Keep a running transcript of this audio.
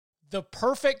The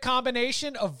perfect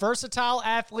combination of versatile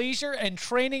athleisure and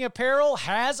training apparel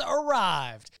has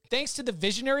arrived. Thanks to the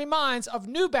visionary minds of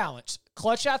New Balance,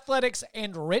 Clutch Athletics,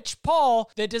 and Rich Paul,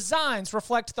 the designs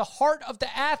reflect the heart of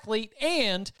the athlete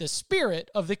and the spirit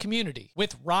of the community.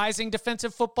 With rising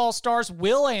defensive football stars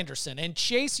Will Anderson and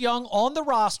Chase Young on the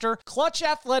roster, Clutch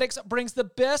Athletics brings the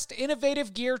best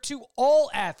innovative gear to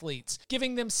all athletes,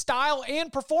 giving them style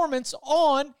and performance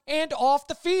on and off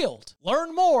the field.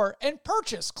 Learn more and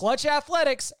purchase Clutch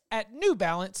Athletics at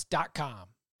newbalance.com.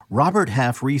 Robert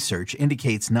Half research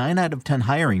indicates 9 out of 10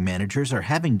 hiring managers are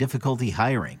having difficulty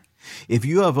hiring. If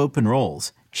you have open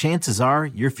roles, chances are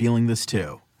you're feeling this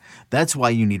too. That's why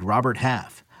you need Robert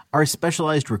Half. Our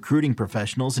specialized recruiting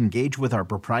professionals engage with our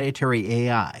proprietary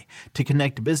AI to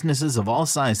connect businesses of all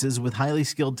sizes with highly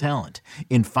skilled talent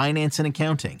in finance and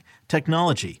accounting,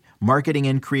 technology, marketing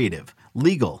and creative,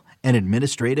 legal, and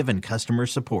administrative and customer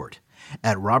support.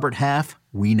 At Robert Half,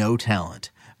 we know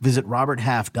talent. Visit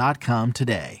roberthalf.com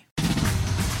today.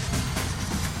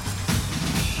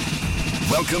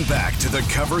 Welcome back to the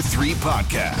Cover 3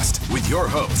 podcast with your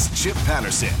hosts, Chip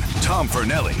Patterson, Tom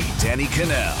Fernelli, Danny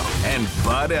Cannell, and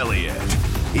Bud Elliott.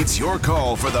 It's your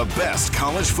call for the best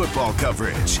college football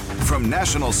coverage, from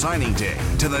National Signing Day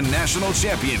to the National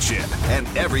Championship and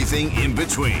everything in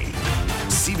between.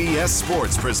 CBS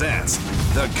Sports presents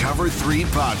the Cover 3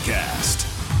 podcast.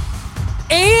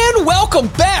 And welcome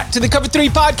back to the Cover 3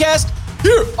 podcast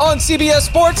here on CBS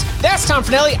Sports. That's Tom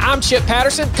Fernelli. I'm Chip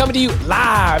Patterson, coming to you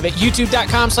live at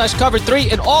youtube.com/cover3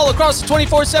 and all across the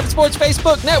 24/7 Sports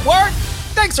Facebook network.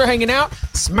 Thanks for hanging out.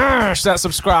 Smash that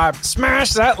subscribe,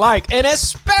 smash that like, and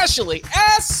especially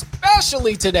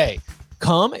today,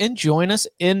 come and join us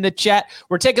in the chat.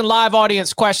 We're taking live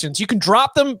audience questions. You can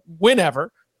drop them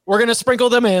whenever. We're going to sprinkle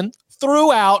them in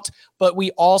throughout, but we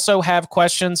also have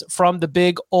questions from the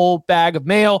big old bag of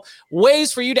mail.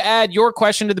 Ways for you to add your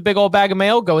question to the big old bag of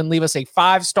mail: go and leave us a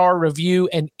 5-star review,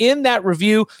 and in that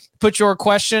review, put your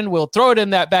question. We'll throw it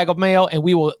in that bag of mail, and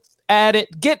we will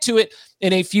get to it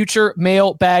in a future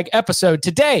mailbag episode.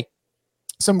 Today,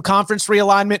 some conference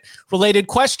realignment related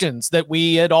questions that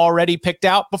we had already picked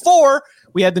out before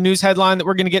we had the news headline that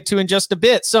we're going to get to in just a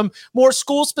bit. Some more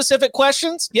school-specific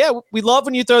questions. Yeah, we love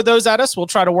when you throw those at us. We'll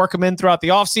try to work them in throughout the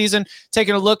offseason.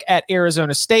 Taking a look at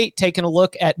Arizona State, taking a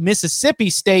look at Mississippi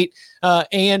State,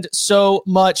 and so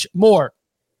much more.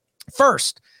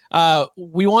 First,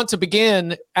 we want to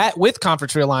begin with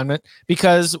conference realignment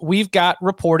because we've got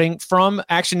reporting from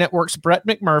Action Network's Brett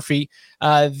McMurphy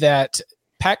that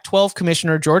Pac-12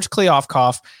 Commissioner George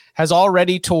Kliavkoff has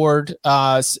already toured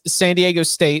San Diego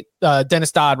State.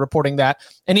 Dennis Dodd reporting that.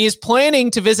 And he is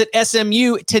planning to visit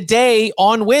SMU today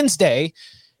on Wednesday.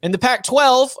 And the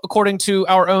Pac-12, according to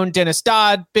our own Dennis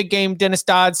Dodd, Big Game Dennis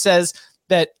Dodd, says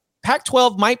that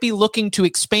Pac-12 might be looking to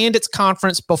expand its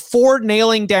conference before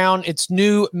nailing down its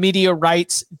new media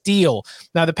rights deal.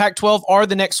 Now, the Pac-12 are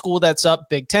the next school that's up.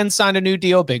 Big Ten signed a new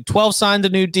deal. Big 12 signed a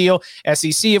new deal.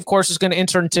 SEC, of course, is going to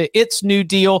enter into its new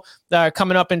deal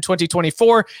coming up in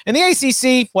 2024. And the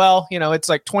ACC, well, it's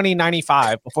like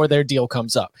 2095 before their deal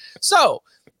comes up. So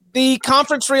the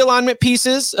conference realignment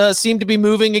pieces seem to be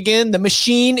moving again. The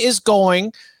machine is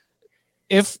going.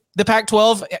 If the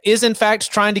Pac-12 is, in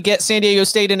fact, trying to get San Diego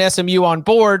State and SMU on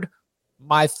board,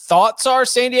 my thoughts are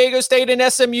San Diego State and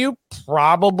SMU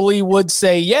probably would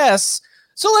say yes.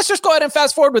 So let's just go ahead and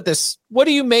fast forward with this. What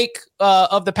do you make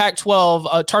of the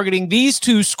Pac-12 targeting these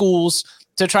two schools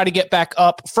to try to get back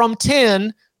up from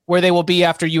 10, where they will be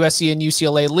after USC and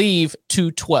UCLA leave,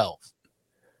 to 12?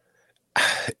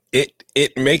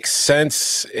 It makes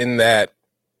sense in that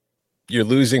you're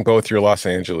losing both your Los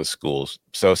Angeles schools.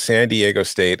 So San Diego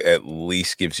State at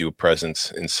least gives you a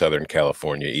presence in Southern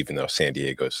California, even though San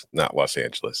Diego's not Los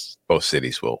Angeles. Both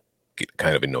cities will get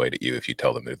kind of annoyed at you if you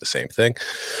tell them they're the same thing.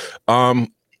 And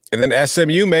then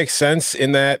SMU makes sense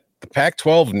in that the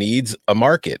Pac-12 needs a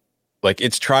market. Like,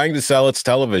 it's trying to sell its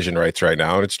television rights right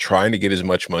now, and it's trying to get as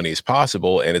much money as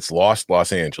possible, and it's lost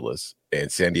Los Angeles. And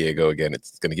San Diego, again,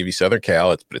 it's going to give you Southern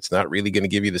Cal, but it's not really going to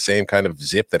give you the same kind of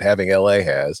zip that having LA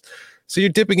has. So you're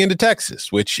dipping into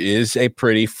Texas, which is a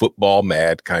pretty football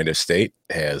mad kind of state,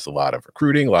 has a lot of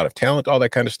recruiting, a lot of talent, all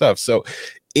that kind of stuff. So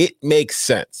it makes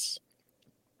sense.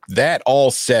 That all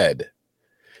said,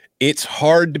 it's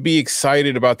hard to be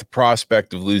excited about the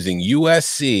prospect of losing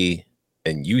USC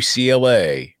and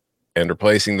UCLA and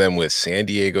replacing them with San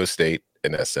Diego State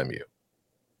and SMU.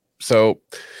 So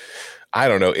I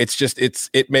don't know. It's just,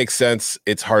 it makes sense.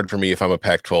 It's hard for me if I'm a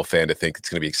Pac-12 fan to think it's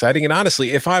going to be exciting. And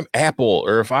honestly, if I'm Apple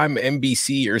or if I'm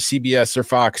NBC or CBS or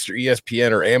Fox or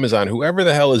ESPN or Amazon, whoever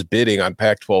the hell is bidding on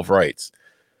Pac-12 rights,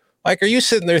 Like, are you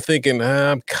sitting there thinking,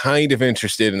 I'm kind of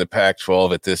interested in the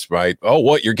Pac-12 at this, right? Oh,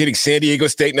 what? You're getting San Diego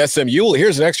State and SMU? Well,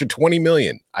 here's an extra $20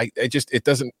 million. It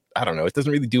doesn't, I don't know. It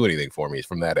doesn't really do anything for me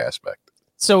from that aspect.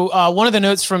 So one of the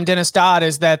notes from Dennis Dodd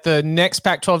is that the next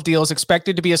Pac-12 deal is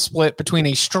expected to be a split between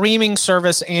a streaming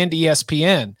service and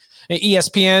ESPN.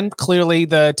 ESPN, clearly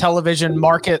the television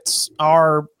markets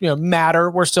are,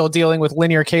 matter. We're still dealing with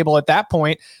linear cable at that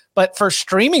point. But for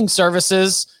streaming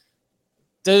services,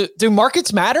 do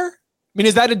markets matter? I mean,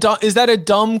 is that a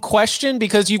dumb question?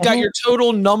 Because you've got your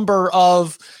total number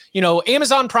of,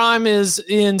 Amazon Prime is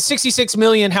in 66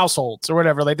 million households or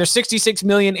whatever. Like there's 66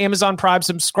 million Amazon Prime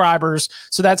subscribers.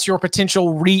 So that's your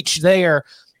potential reach there.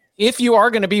 If you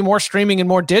are going to be more streaming and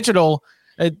more digital,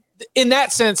 in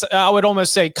that sense, I would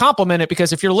almost say compliment it,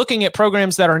 because if you're looking at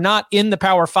programs that are not in the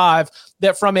Power Five,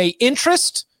 that from a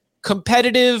interest,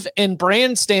 competitive, and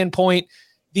brand standpoint,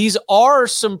 these are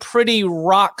some pretty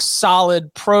rock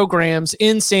solid programs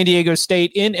in San Diego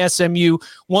State, in SMU,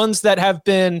 ones that have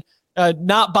been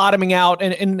not bottoming out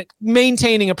and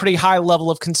maintaining a pretty high level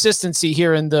of consistency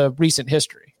here in the recent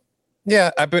history.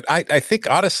 Yeah, but I think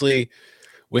honestly,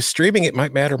 with streaming, it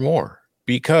might matter more.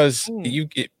 Because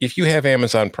if you have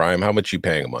Amazon Prime, how much are you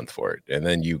paying a month for it? And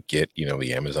then you get,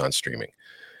 the Amazon streaming.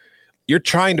 You're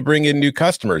trying to bring in new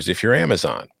customers if you're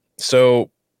Amazon. So,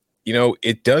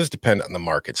 it does depend on the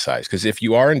market size. Because if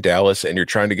you are in Dallas and you're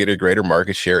trying to get a greater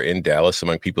market share in Dallas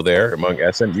among people there, among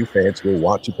SMU fans who will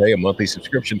want to pay a monthly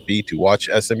subscription fee to watch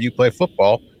SMU play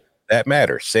football, that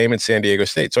matters. Same in San Diego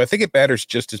State. So I think it matters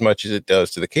just as much as it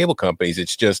does to the cable companies.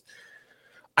 It's just,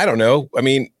 I don't know. I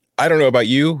mean, I don't know about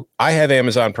you. I have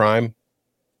Amazon Prime.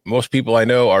 Most people I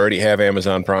know already have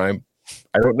Amazon Prime.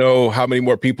 I don't know how many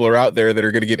more people are out there that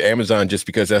are going to get Amazon just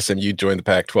because SMU joined the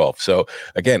Pac-12. So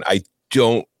again, I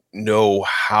don't know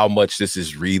how much this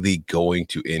is really going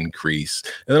to increase.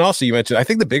 And then also you mentioned, I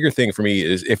think the bigger thing for me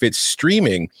is if it's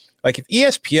streaming, like if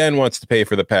ESPN wants to pay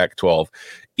for the Pac-12,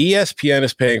 ESPN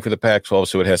is paying for the Pac-12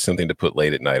 so it has something to put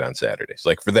late at night on Saturdays,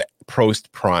 like for the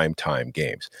post-prime time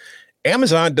games.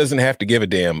 Amazon doesn't have to give a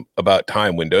damn about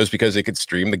time windows because it could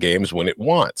stream the games when it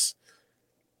wants,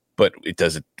 but it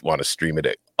doesn't want to stream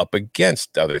it up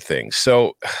against other things.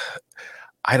 So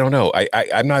I don't know.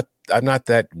 I'm not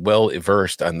that well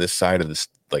versed on this side of this,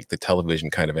 like the television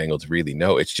kind of angle to really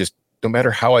know. It's just, no matter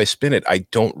how I spin it, I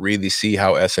don't really see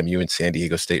how SMU and San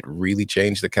Diego State really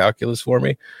change the calculus for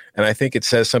me. And I think it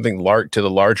says something to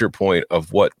the larger point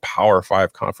of what Power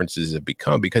Five conferences have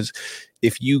become, because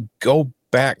if you go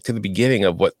back to the beginning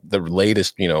of what the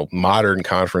latest, modern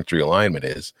conference realignment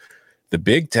is, the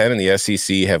Big Ten and the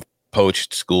SEC have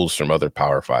poached schools from other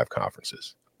Power Five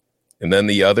conferences. And then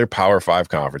the other Power Five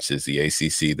conferences, the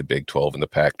ACC, the Big 12, and the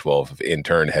Pac-12, have in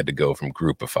turn had to go from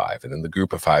Group of Five. And then the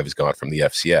Group of Five has gone from the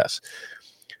FCS.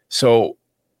 So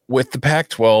with the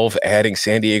Pac-12 adding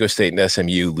San Diego State and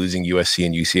SMU, losing USC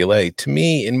and UCLA, to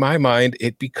me, in my mind,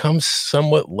 it becomes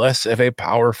somewhat less of a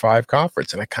Power Five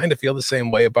conference. And I kind of feel the same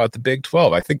way about the Big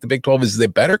 12. I think the Big 12 is the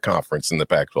better conference than the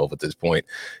Pac-12 at this point,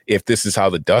 if this is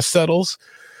how the dust settles.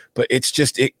 But it's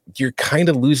just, you're kind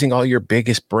of losing all your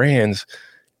biggest brands,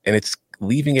 and it's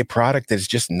leaving a product that is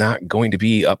just not going to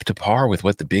be up to par with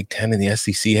what the Big Ten and the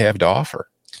SEC have to offer.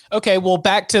 Okay, well,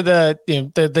 back to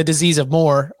the disease of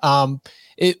more.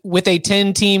 With a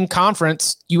 10-team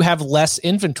conference, you have less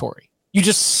inventory. You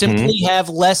just simply have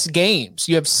less games.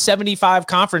 You have 75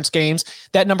 conference games.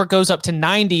 That number goes up to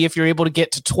 90 if you're able to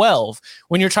get to 12.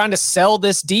 When you're trying to sell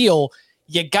this deal,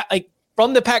 you got,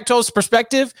 from the Pac-12's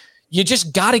perspective, you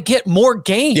just got to get more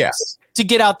games to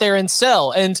get out there and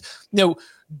sell. And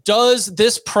does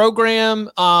this program,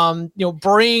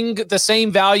 bring the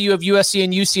same value of USC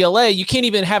and UCLA? You can't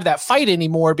even have that fight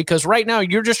anymore, because right now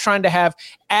you're just trying to have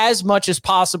as much as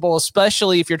possible,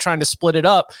 especially if you're trying to split it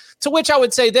up. To which I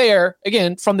would say there,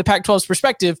 again, from the Pac-12's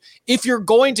perspective, if you're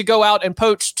going to go out and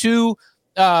poach two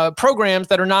programs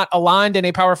that are not aligned in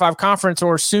a Power Five conference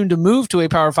or soon to move to a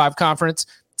Power Five conference,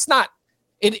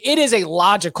 it is a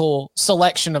logical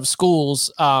selection of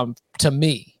schools to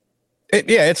me.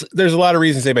 There's a lot of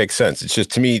reasons they make sense. It's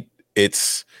just, to me,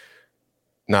 it's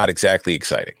not exactly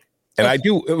exciting. And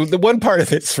the one part of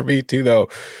this for me too, though,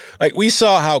 like we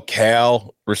saw how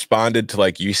Cal responded to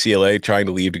like UCLA trying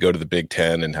to leave to go to the Big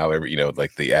Ten, and however,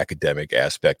 like the academic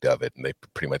aspect of it, and they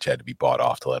pretty much had to be bought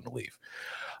off to let them leave.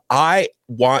 I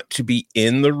want to be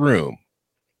in the room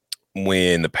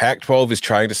when the Pac-12 is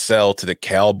trying to sell to the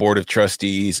Cal Board of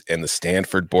Trustees and the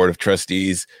Stanford Board of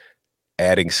Trustees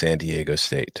adding San Diego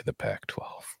State to the Pac-12,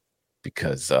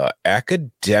 because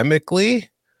academically,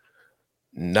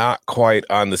 not quite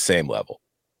on the same level.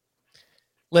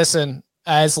 Listen,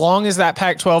 as long as that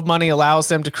Pac-12 money allows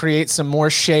them to create some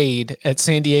more shade at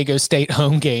San Diego State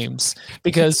home games,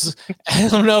 because I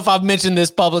don't know if I've mentioned this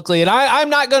publicly, and I'm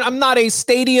not a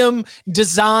stadium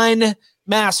design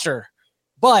master,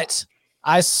 but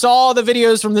I saw the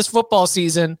videos from this football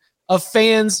season of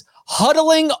fans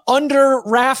huddling under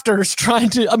rafters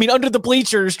under the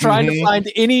bleachers, trying to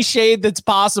find any shade that's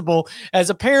possible, as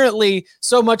apparently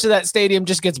so much of that stadium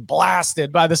just gets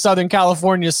blasted by the Southern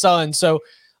California sun. So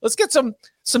let's get some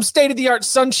state-of-the-art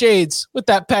sunshades with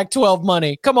that Pac-12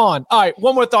 money. Come on. All right,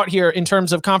 one more thought here in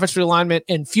terms of conference realignment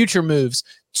and future moves.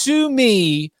 To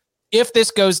me, if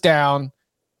this goes down,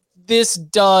 this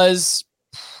does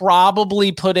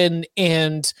probably put an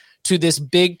end to this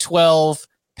Big 12,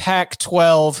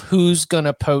 Pac-12, who's going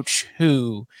to poach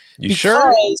who. You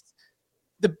sure?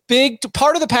 The big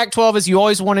part of the Pac-12 is you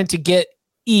always wanted to get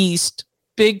East.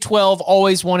 Big 12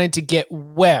 always wanted to get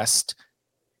West.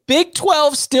 Big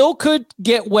 12 still could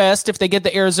get West if they get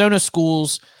the Arizona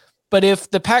schools, but if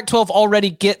the Pac-12 already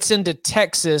gets into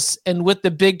Texas, and with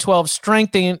the Big 12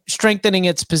 strengthening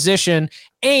its position,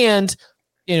 and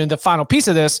the final piece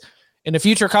of this, in the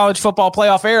future college football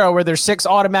playoff era where there's 6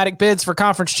 automatic bids for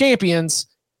conference champions,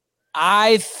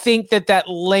 I think that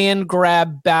land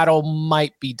grab battle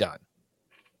might be done.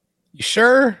 You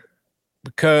sure?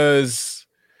 Because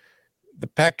the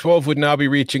Pac-12 would now be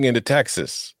reaching into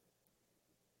Texas.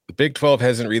 The Big 12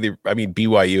 hasn't really,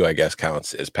 BYU, I guess,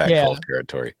 counts as Pac-12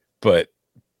 territory, but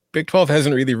Big 12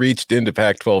 hasn't really reached into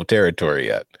Pac-12 territory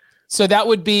yet. So that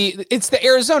would be, it's the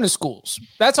Arizona schools.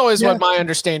 That's always what my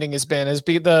understanding has been, is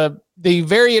the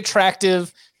very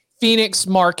attractive Phoenix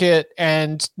market,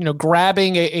 and,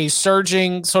 grabbing a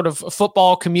surging sort of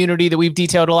football community that we've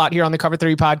detailed a lot here on the Cover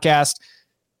 3 podcast.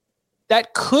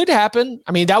 That could happen.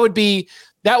 That would be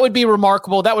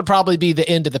remarkable. That would probably be the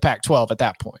end of the Pac-12 at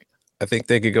that point. I think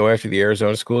they could go after the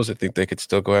Arizona schools. I think they could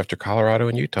still go after Colorado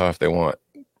and Utah if they want.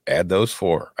 Add those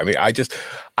 4. I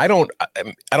don't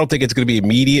think it's going to be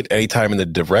immediate anytime in the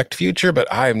direct future, but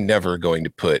I'm never going to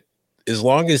put, as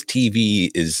long as TV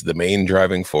is the main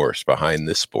driving force behind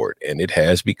this sport, and it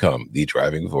has become the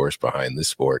driving force behind this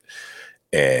sport,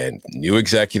 and new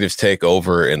executives take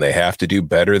over and they have to do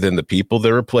better than the people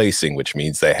they're replacing, which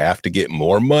means they have to get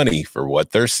more money for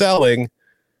what they're selling.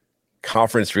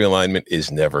 Conference realignment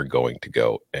is never going to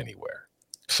go anywhere.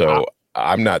 So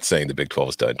I'm not saying the Big 12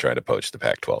 is done trying to poach the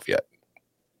Pac-12 yet.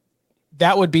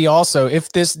 That would be also,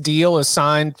 if this deal is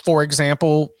signed, for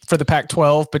example, for the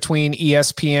Pac-12 between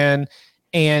ESPN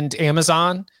and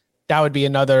Amazon, that would be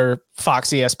another Fox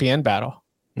ESPN battle,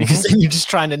 because then you're just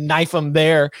trying to knife them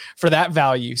there for that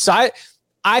value. So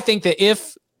I think that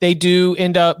if they do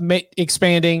end up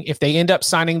expanding, if they end up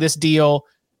signing this deal,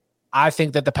 I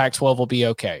think that the Pac-12 will be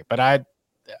okay. But I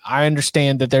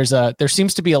understand that there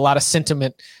seems to be a lot of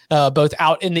sentiment both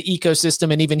out in the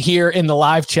ecosystem and even here in the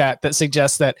live chat that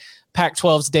suggests that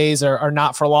Pac-12's days are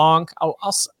not for long.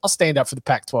 I'll stand up for the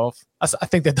Pac-12. I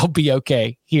think that they'll be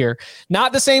okay here.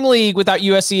 Not the same league without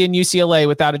USC and UCLA,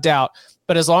 without a doubt.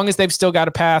 But as long as they've still got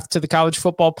a path to the college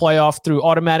football playoff through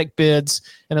automatic bids,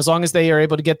 and as long as they are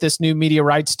able to get this new media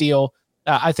rights deal,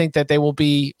 I think that they will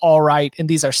be all right. And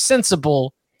these are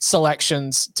sensible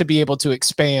selections to be able to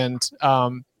expand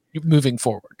moving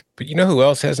forward. But you know who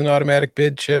else has an automatic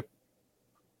bid, Chip?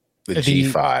 The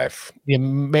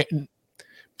G5.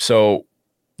 So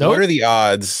what are the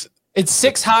odds? It's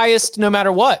 6 highest no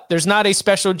matter what. There's not a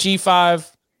special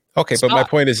G5. Okay, spot. But my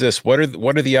point is this. What are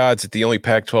the odds that the only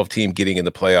Pac-12 team getting in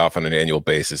the playoff on an annual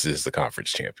basis is the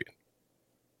conference champion?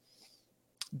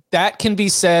 That can be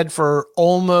said for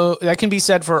all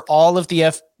of the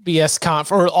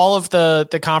FBS or all of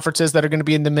the conferences that are going to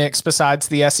be in the mix besides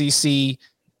the SEC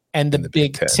and the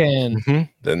Big Ten. Mm-hmm.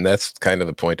 Then that's kind of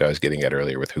the point I was getting at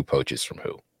earlier with who poaches from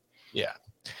who. Yeah.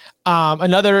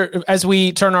 As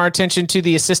we turn our attention to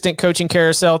the assistant coaching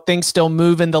carousel, things still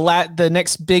moving. The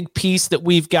next big piece that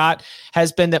we've got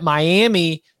has been that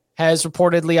Miami has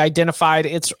reportedly identified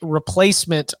its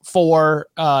replacement for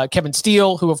Kevin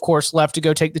Steele, who, of course, left to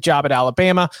go take the job at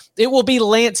Alabama. It will be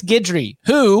Lance Guidry,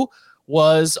 who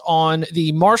was on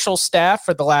the Marshall staff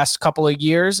for the last couple of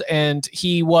years, and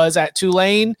he was at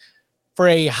Tulane for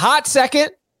a hot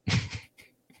second.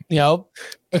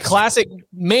 A classic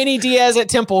Manny Diaz at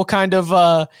Temple kind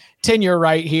of tenure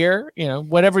right here.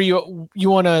 Whatever you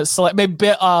want to select, maybe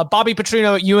Bobby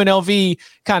Petrino at UNLV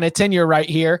kind of tenure right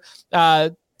here.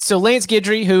 So Lance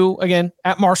Guidry, who, again,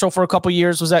 at Marshall for a couple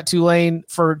years, was at Tulane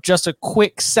for just a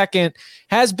quick second,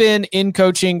 has been in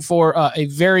coaching for a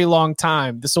very long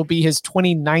time. This will be his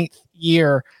 29th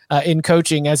year in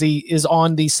coaching as he is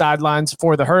on the sidelines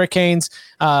for the Hurricanes.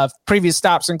 Previous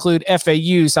stops include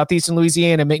FAU, Southeastern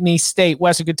Louisiana, McNeese State,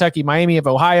 Western Kentucky, Miami of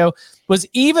Ohio. Was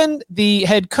even the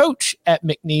head coach at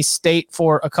McNeese State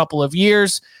for a couple of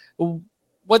years.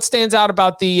 What stands out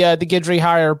about the Guidry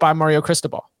hire by Mario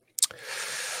Cristobal?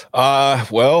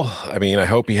 Well, I mean, I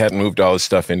hope he hadn't moved all his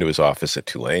stuff into his office at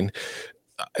Tulane.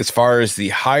 As far as the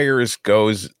hires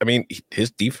goes, I mean,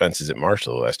 his defenses at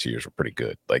Marshall the last 2 years were pretty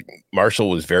good. Like, Marshall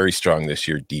was very strong this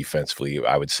year defensively.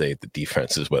 I would say the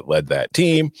defense is what led that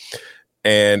team.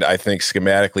 And I think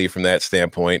schematically from that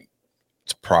standpoint,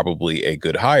 it's probably a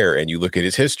good hire. And you look at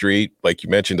his history, like you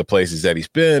mentioned, the places that he's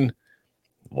been,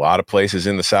 a lot of places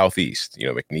in the Southeast,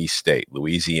 McNeese State,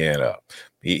 Louisiana.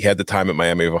 He had the time at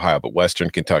Miami of Ohio, but Western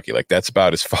Kentucky, like that's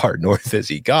about as far north as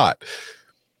he got.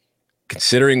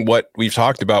 Considering what we've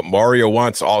talked about, Mario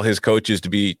wants all his coaches to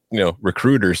be,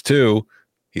 recruiters too.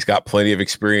 He's got plenty of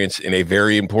experience in a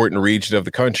very important region of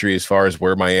the country as far as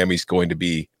where Miami's going to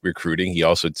be recruiting. He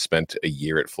also spent a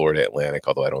year at Florida Atlantic,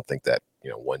 although I don't think that,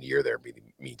 1 year there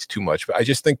means too much. But I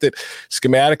just think that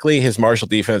schematically, his Marshall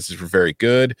defenses were very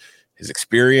good. His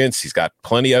experience, he's got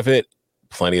plenty of it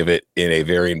in a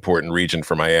very important region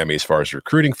for Miami as far as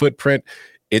recruiting footprint.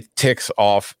 It ticks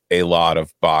off a lot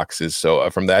of boxes. So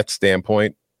from that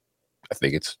standpoint, I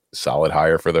think it's a solid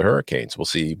hire for the Hurricanes. We'll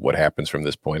see what happens from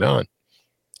this point on.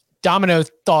 Domino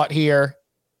thought here.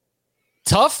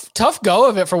 Tough go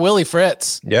of it for Willie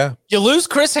Fritz. Yeah. You lose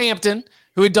Chris Hampton,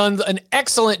 who had done an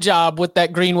excellent job with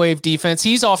that Green Wave defense.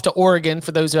 He's off to Oregon,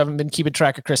 for those who haven't been keeping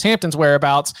track of Chris Hampton's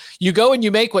whereabouts. You go and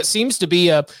you make what seems to be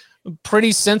a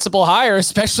pretty sensible hire,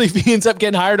 especially if he ends up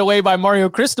getting hired away by Mario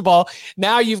Cristobal.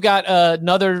 Now you've got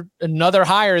another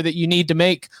hire that you need to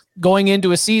make going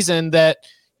into a season that,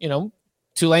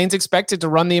 Tulane's expected to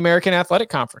run the American Athletic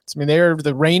Conference. I mean, they're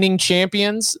the reigning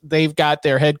champions. They've got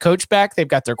their head coach back. They've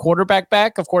got their quarterback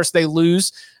back. Of course, they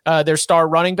lose their star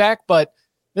running back, but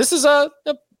this is a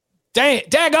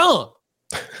daggone.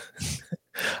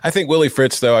 I think Willie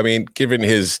Fritz, though, I mean, given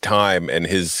his time and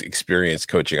his experience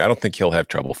coaching, I don't think he'll have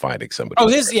trouble finding somebody. Oh,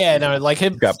 he's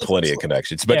got plenty of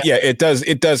connections. But yeah, it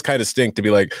does kind of stink to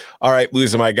be like, all right,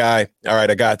 losing my guy. All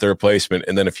right, I got the replacement.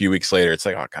 And then a few weeks later, it's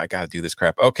like, oh, I got to do this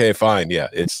crap. Okay, fine. Yeah,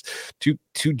 it's two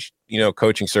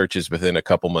coaching searches within a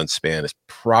couple months span is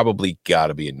probably got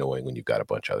to be annoying when you've got a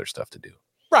bunch of other stuff to do.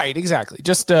 Right, exactly.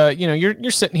 Just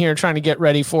you're sitting here trying to get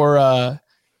ready for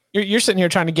you're sitting here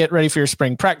trying to get ready for your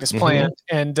spring practice plan,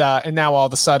 and now all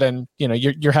of a sudden,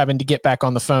 you're having to get back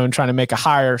on the phone trying to make a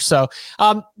hire. So,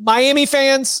 Miami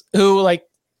fans who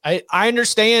I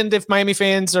understand if Miami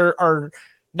fans are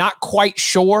not quite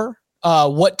sure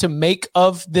what to make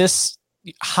of this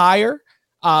hire.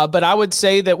 But I would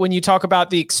say that when you talk about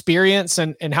the experience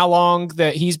and how long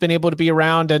that he's been able to be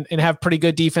around and have pretty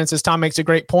good defenses, Tom makes a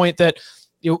great point that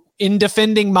in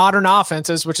defending modern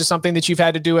offenses, which is something that you've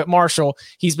had to do at Marshall,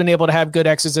 he's been able to have good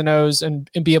X's and O's and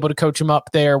be able to coach him up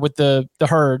there with the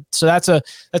herd. So that's a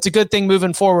good thing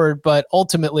moving forward. But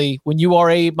ultimately, when you are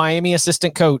a Miami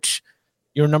assistant coach,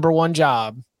 your number one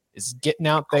job is getting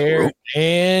out there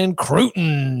and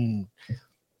recruiting.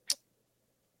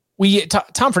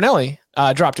 Tom Fornelli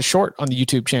dropped a short on the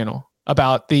YouTube channel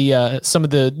about the some of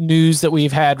the news that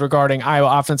we've had regarding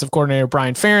Iowa offensive coordinator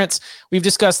Brian Ferentz. We've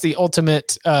discussed the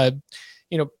ultimate,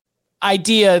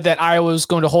 idea that Iowa was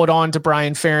going to hold on to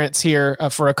Brian Ferentz here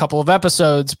for a couple of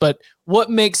episodes. But what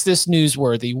makes this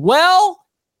newsworthy? Well,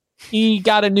 he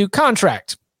got a new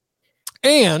contract,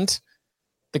 and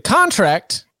the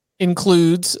contract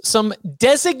includes some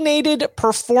designated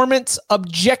performance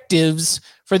objectives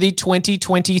for the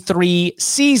 2023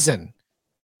 season.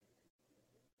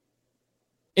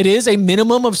 It is a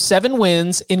minimum of 7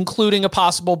 wins, including a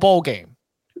possible bowl game.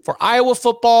 For Iowa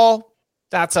football,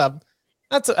 that's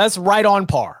right on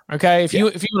par. Okay. If you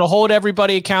want to hold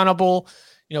everybody accountable,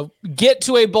 get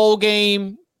to a bowl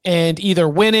game and either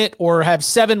win it or have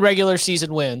 7 regular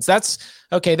season wins. That's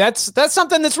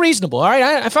something that's reasonable. All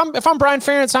right. If I'm Brian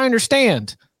Ferentz, I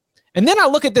understand. And then I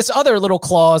look at this other little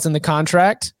clause in the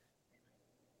contract.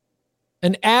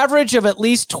 An average of at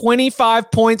least 25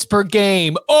 points per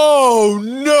game. Oh,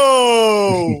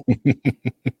 no.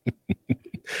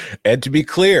 And to be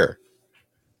clear,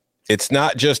 it's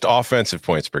not just offensive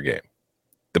points per game.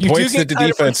 The points that the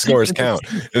defense scores count.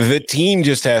 The team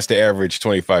just has to average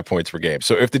 25 points per game.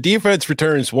 So if the defense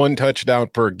returns 1 touchdown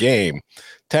per game,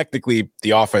 technically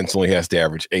the offense only has to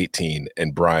average 18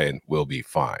 and Brian will be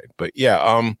fine. But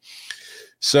yeah,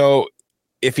 so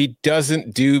if he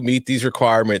doesn't meet these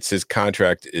requirements, his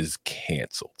contract is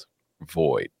canceled,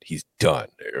 void. He's done.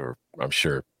 Or I'm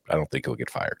sure, I don't think he'll get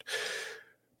fired.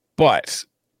 But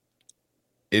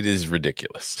it is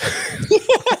ridiculous.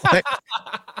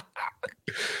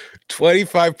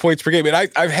 25 points per game. And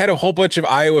I've had a whole bunch of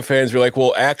Iowa fans who are like,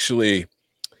 well, actually,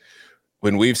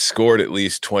 when we've scored at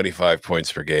least 25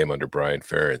 points per game under Brian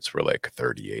Ferentz, we're like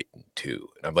 38-2. And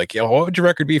I'm like, yeah, what would your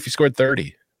record be if you scored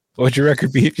 30? What would your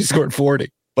record be if you scored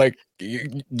 40? Like,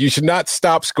 you should not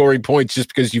stop scoring points just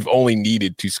because you've only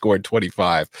needed to score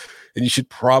 25. And you should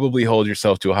probably hold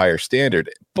yourself to a higher standard.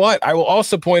 But I will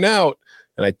also point out,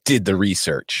 and I did the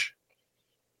research,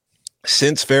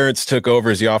 since Ferentz took over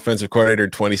as the offensive coordinator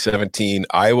in 2017,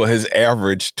 Iowa has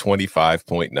averaged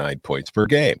 25.9 points per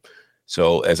game.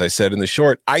 So, as I said in the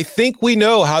short, I think we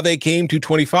know how they came to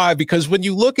 25, because when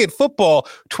you look at football,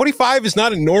 25 is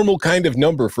not a normal kind of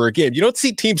number for a game. You don't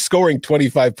see teams scoring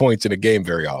 25 points in a game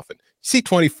very often. You see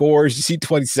 24s, you see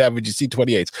 27s, you see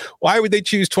 28s. Why would they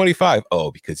choose 25?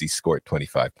 Oh, because he scored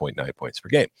 25.9 points per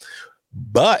game.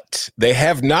 But they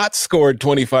have not scored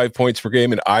 25 points per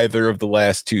game in either of the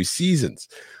last two seasons.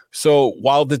 So,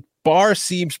 while the bar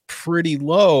seems pretty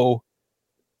low,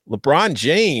 LeBron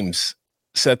James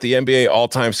set the NBA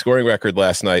all-time scoring record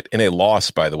last night in a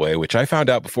loss, by the way, which I found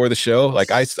out before the show. Like,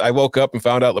 I woke up and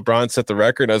found out LeBron set the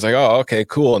record. And I was like, oh, okay,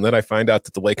 cool. And then I find out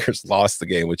that the Lakers lost the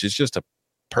game, which is just a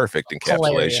perfect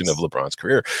encapsulation of LeBron's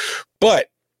career. But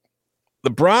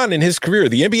LeBron in his career,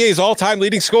 the NBA's all-time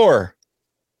leading scorer,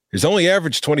 has only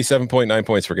averaged 27.9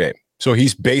 points per game. So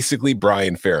he's basically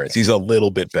Brian Ferentz. He's a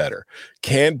little bit better.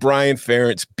 Can Brian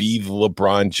Ferentz be the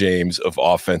LeBron James of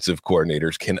offensive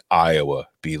coordinators? Can Iowa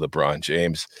be LeBron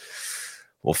James?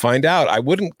 We'll find out.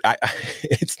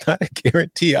 It's not a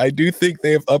guarantee. I do think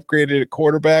they have upgraded at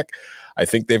quarterback. I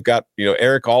think they've got,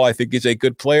 Eric All, I think is a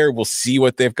good player. We'll see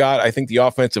what they've got. I think the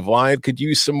offensive line could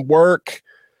use some work.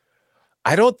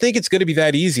 I don't think it's going to be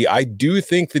that easy. I do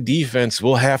think the defense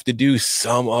will have to do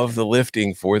some of the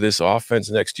lifting for this offense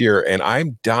next year. And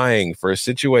I'm dying for a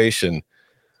situation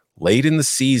late in the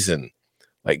season,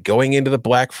 like going into the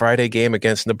Black Friday game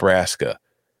against Nebraska.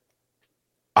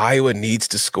 Iowa needs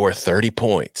to score 30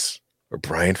 points or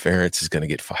Brian Ferentz is going to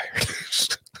get fired.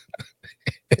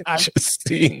 Just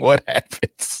seeing what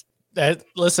happens.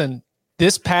 Listen,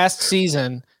 this past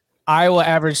season, Iowa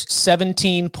averaged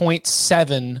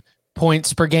 17.7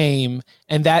 points per game,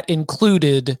 and that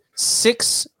included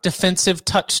 6 defensive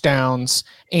touchdowns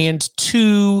and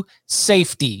 2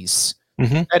 safeties.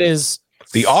 Mm-hmm. That is,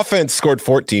 the offense scored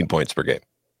 14 points per game.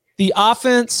 The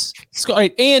offense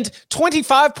scored and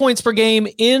 25 points per game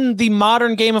in the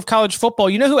modern game of college football.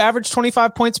 You know who averaged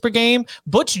 25 points per game?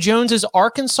 Butch Jones's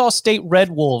Arkansas State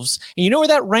Red Wolves. And you know where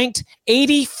that ranked?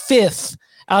 85th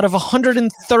out of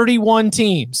 131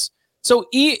 teams. So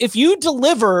if you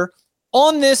deliver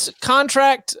on this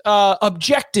contract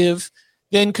objective,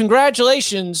 then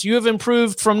congratulations, you have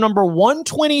improved from number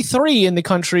 123 in the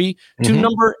country to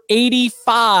number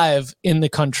 85 in the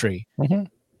country. Mm-hmm.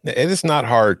 It is not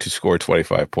hard to score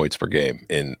 25 points per game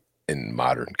in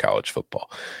modern college football.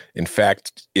 In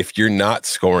fact, if you're not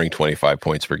scoring 25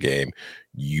 points per game,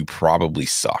 you probably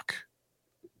suck.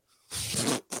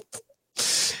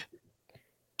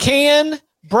 Can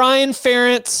Brian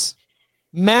Ferentz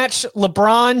match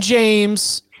LeBron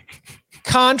James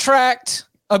contract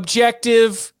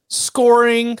objective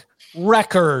scoring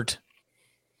record?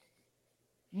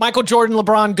 Michael Jordan,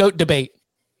 LeBron GOAT debate.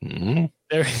 Mm-hmm.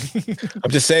 I'm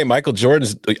just saying Michael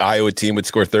Jordan's Iowa team would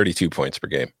score 32 points per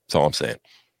game. That's all I'm saying.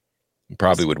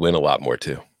 Probably would win a lot more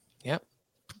too. Yep.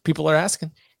 People are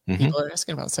asking. Mm-hmm. People are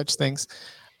asking about such things.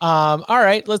 All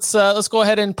right, let's go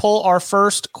ahead and pull our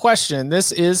first question.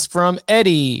 This is from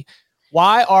Eddie.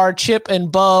 Why are Chip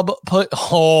and Bub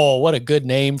what a good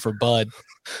name for Bud.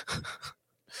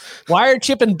 Why are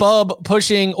Chip and Bub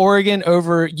pushing Oregon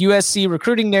over USC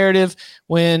recruiting narrative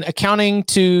when accounting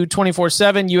to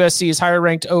 24/7, USC is higher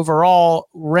ranked overall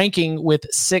ranking with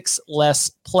 6 less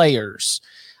players?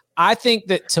 I think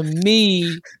that to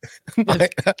me,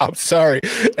 I'm sorry,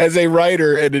 as a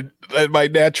writer and my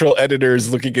natural editor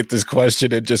is looking at this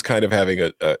question and just kind of having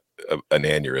an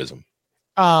aneurysm.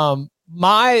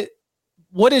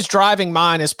 What is driving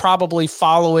mine is probably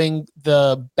following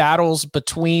the battles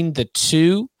between the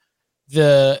two.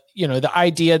 The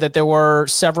idea that there were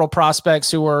several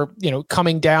prospects who were,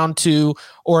 coming down to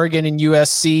Oregon and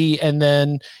USC and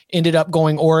then ended up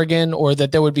going Oregon, or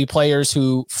that there would be players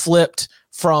who flipped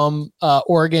from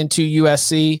Oregon to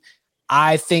USC.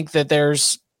 I think that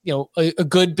there's, a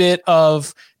good bit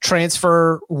of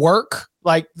transfer work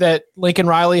like that Lincoln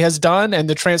Riley has done, and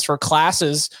the transfer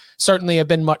classes certainly have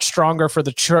been much stronger for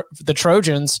the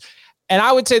Trojans. And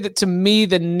I would say that to me,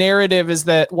 the narrative is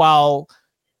that while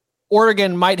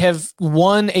Oregon might have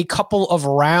won a couple of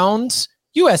rounds,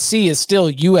 USC is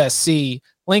still USC.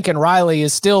 Lincoln Riley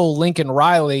is still Lincoln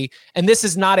Riley. And this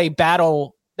is not a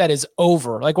battle that is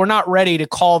over. Like, we're not ready to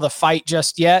call the fight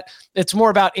just yet. It's more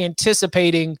about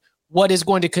anticipating what is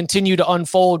going to continue to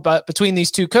unfold but between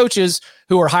these two coaches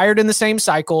who are hired in the same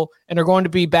cycle and are going to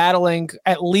be battling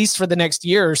at least for the next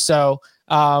year or so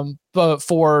but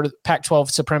for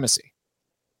Pac-12 supremacy.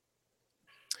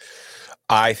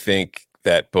 I think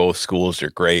that both schools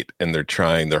are great and they're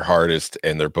trying their hardest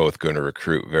and they're both going to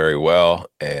recruit very well.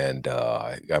 And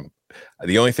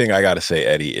the only thing I got to say,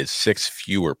 Eddie, is 6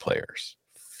 fewer players.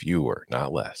 Fewer,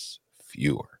 not less.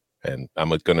 Fewer. And I'm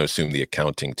going to assume the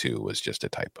accounting too was just a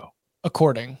typo.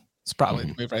 According. It's probably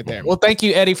the move right there. Well, thank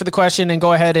you, Eddie, for the question, and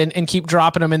go ahead and keep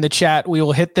dropping them in the chat. We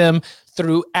will hit them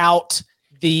throughout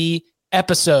the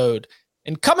episode.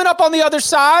 And coming up on the other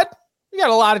side, we got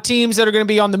a lot of teams that are going to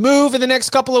be on the move in the next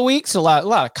couple of weeks. A lot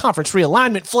of conference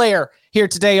realignment flair here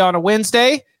today on a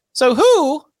Wednesday. So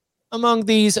who among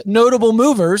these notable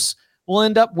movers will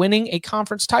end up winning a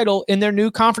conference title in their new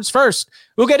conference first?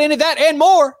 We'll get into that and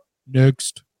more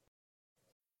next.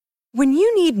 When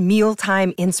you need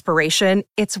mealtime inspiration,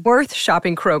 it's worth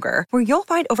shopping Kroger, where you'll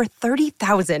find over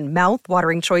 30,000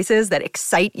 mouth-watering choices that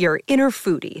excite your inner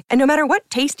foodie. And no matter what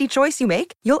tasty choice you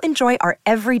make, you'll enjoy our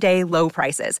everyday low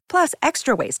prices, plus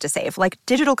extra ways to save, like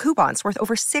digital coupons worth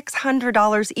over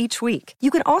 $600 each week. You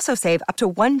can also save up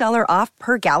to $1 off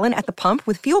per gallon at the pump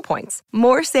with fuel points.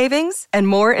 More savings and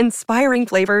more inspiring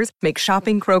flavors make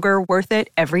shopping Kroger worth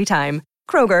it every time.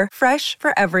 Kroger, fresh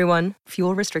for everyone.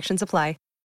 Fuel restrictions apply.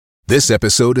 This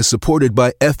episode is supported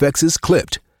by FX's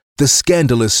Clipped, the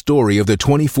scandalous story of the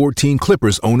 2014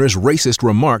 Clippers owner's racist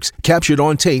remarks captured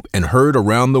on tape and heard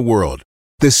around the world.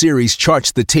 The series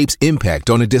charts the tape's impact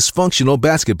on a dysfunctional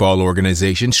basketball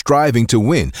organization striving to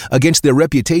win against their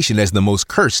reputation as the most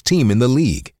cursed team in the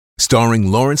league.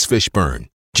 Starring Lawrence Fishburne,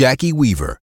 Jackie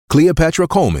Weaver, Cleopatra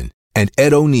Coleman, and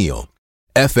Ed O'Neill.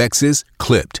 FX's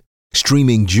Clipped,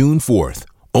 streaming June 4th,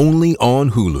 only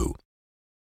on Hulu.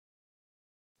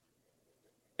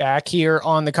 Back here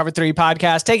on the Cover 3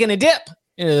 podcast, taking a dip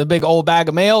into the big old bag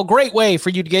of mail. Great way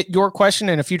for you to get your question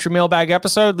in a future mailbag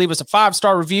episode. Leave us a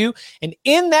 5-star review, and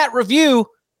in that review,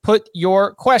 put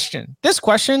your question. This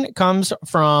question comes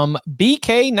from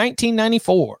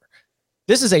BK1994.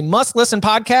 This is a must-listen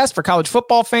podcast for college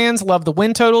football fans. Love the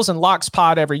win totals and locks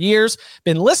pod every year.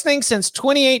 Been listening since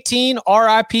 2018.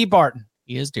 RIP Barton.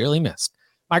 He is dearly missed.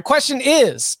 My question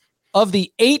is, of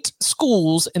the 8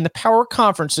 schools in the power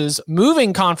conferences,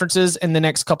 moving conferences in the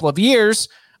next couple of years,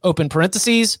 open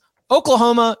parentheses,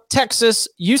 Oklahoma, Texas,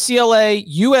 UCLA,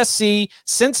 USC,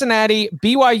 Cincinnati,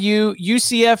 BYU,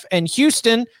 UCF, and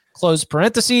Houston, close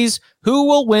parentheses, who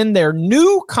will win their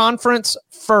new conference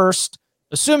first,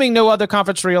 assuming no other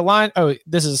conference realign? Oh,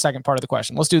 this is the second part of the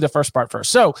question. Let's do the first part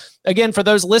first. So again, for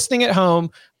those listening at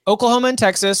home, Oklahoma and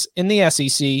Texas in the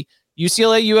SEC,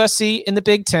 UCLA, USC in the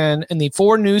Big Ten, and the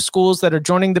 4 new schools that are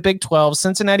joining the Big 12,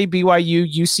 Cincinnati,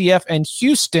 BYU, UCF, and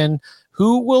Houston,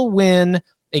 who will win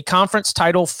a conference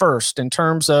title first. In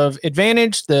terms of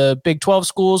advantage, the Big 12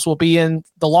 schools will be in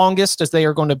the longest, as they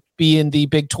are going to be in the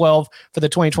Big 12 for the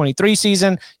 2023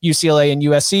 season. UCLA and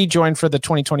USC join for the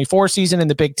 2024 season in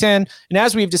the Big 10. And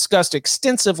as we've discussed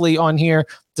extensively on here,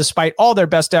 despite all their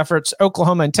best efforts,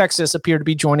 Oklahoma and Texas appear to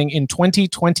be joining in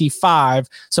 2025.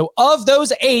 So of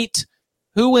those 8,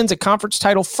 who wins a conference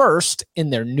title first in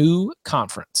their new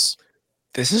conference?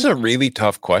 This is a really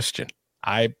tough question.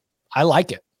 I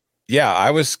like it. Yeah,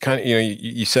 I was kind of,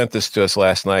 you sent this to us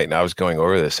last night and I was going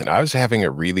over this and I was having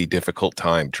a really difficult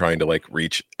time trying to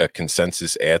reach a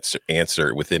consensus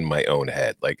answer within my own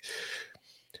head. Like,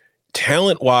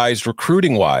 talent-wise,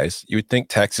 recruiting-wise, you would think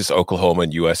Texas, Oklahoma,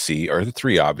 and USC are the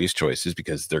 3 obvious choices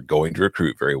because they're going to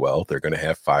recruit very well. They're going to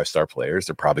have 5-star players.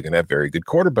 They're probably going to have very good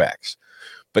quarterbacks.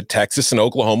 But Texas and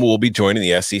Oklahoma will be joining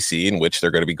the SEC, in which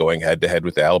they're going to be going head-to-head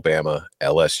with Alabama,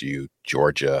 LSU,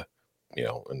 Georgia,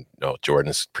 and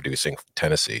Jordan's producing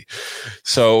Tennessee.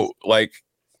 So,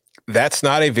 that's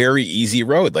not a very easy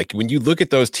road. When you look at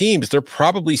those teams, they're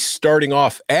probably starting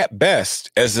off at best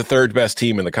as the 3rd best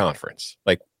team in the conference,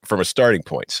 from a starting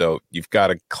point. So you've got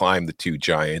to climb the 2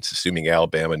 giants, assuming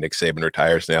Alabama, Nick Saban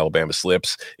retires and Alabama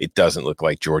slips. It doesn't look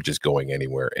like Georgia's going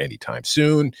anywhere anytime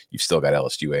soon. You've still got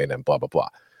LSU, A&M, blah, blah, blah.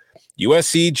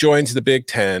 USC joins the Big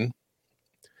Ten.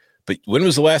 But when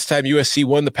was the last time USC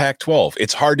won the Pac-12?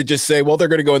 It's hard to just say, well, they're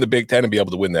going to go in the Big Ten and be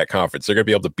able to win that conference. They're going to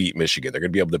be able to beat Michigan. They're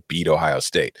going to be able to beat Ohio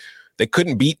State. They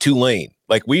couldn't beat Tulane.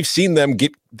 Like, we've seen them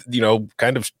get,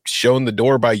 kind of shown the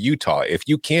door by Utah. If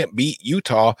you can't beat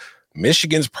Utah,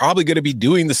 Michigan's probably going to be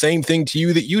doing the same thing to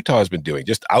you that Utah has been doing,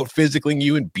 just out physicaling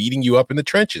you and beating you up in the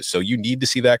trenches. So you need to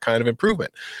see that kind of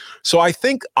improvement. So I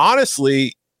think,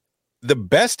 honestly, the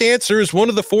best answer is one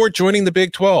of the four joining the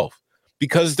Big 12,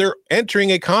 because they're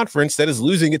entering a conference that is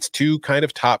losing its two kind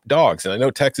of top dogs. And I know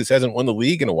Texas hasn't won the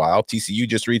league in a while. TCU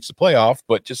just reached the playoff,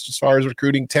 but just as far as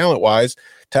recruiting talent-wise,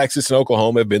 Texas and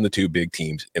Oklahoma have been the two big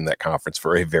teams in that conference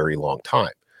for a very long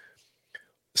time.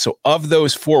 So of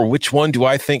those four, which one do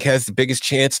I think has the biggest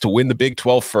chance to win the Big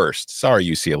 12 first? Sorry,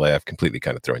 UCLA, I've completely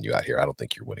kind of thrown you out here. I don't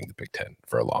think you're winning the Big 10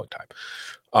 for a long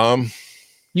time.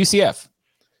 UCF.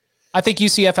 I think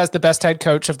UCF has the best head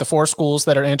coach of the four schools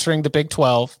that are entering the Big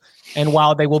 12. And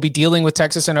while they will be dealing with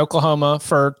Texas and Oklahoma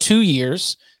for 2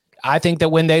 years, I think that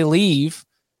when they leave,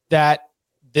 that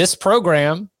this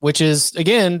program, which is,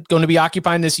 again, going to be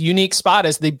occupying this unique spot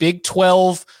as the Big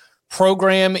 12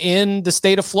 program in the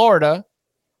state of Florida,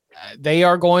 they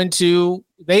are going to,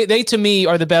 they to me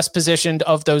are the best positioned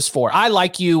of those four. I,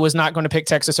 like you, was not going to pick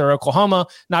Texas or Oklahoma.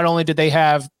 Not only did they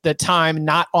have the time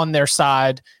not on their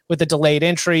side with the delayed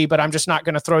entry, but I'm just not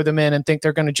going to throw them in and think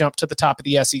they're going to jump to the top of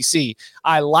the SEC.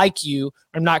 I, like you,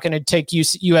 I'm not going to take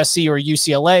USC or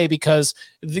UCLA because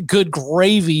the good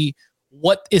gravy,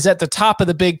 what is at the top of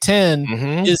the Big Ten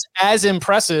is as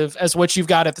impressive as what you've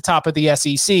got at the top of the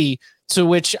SEC. To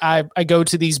which I go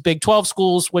to these Big 12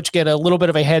 schools, which get a little bit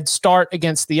of a head start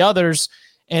against the others.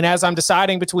 And as I'm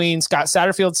deciding between Scott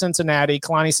Satterfield's Cincinnati,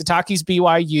 Kalani Sitake's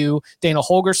BYU, Dana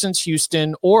Holgerson's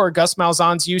Houston, or Gus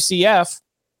Malzahn's UCF,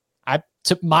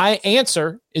 my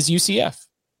answer is UCF.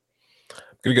 I'm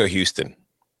going to go Houston.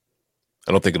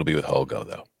 I don't think it'll be with Holgo,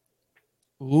 though.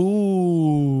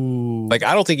 Ooh. Like,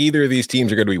 I don't think either of these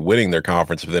teams are going to be winning their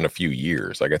conference within a few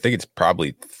years. Like, I think it's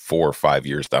probably 4 or 5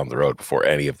 years down the road before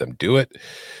any of them do it.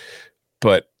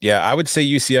 But yeah, I would say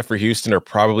UCF or Houston are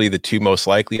probably the two most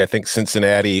likely. I think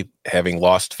Cincinnati, having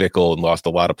lost Fickle and lost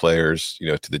a lot of players,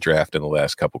 to the draft in the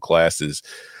last couple classes,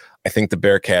 I think the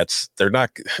Bearcats, they're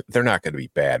not going to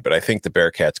be bad, but I think the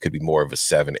Bearcats could be more of a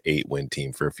 7-8 win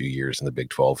team for a few years in the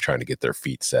Big 12, trying to get their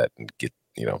feet set and get,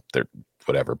 their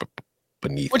whatever, but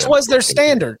beneath, which was their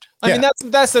standard. I mean,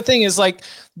 that's the thing, is like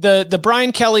the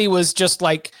Brian Kelly was just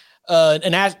like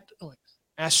an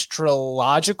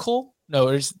astrological.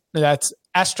 No, that's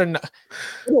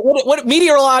what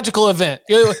meteorological event?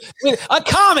 A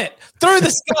comet through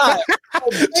the sky.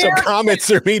 So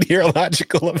comets are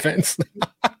meteorological events.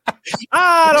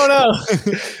 I don't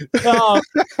know.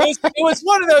 It was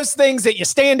one of those things that you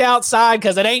stand outside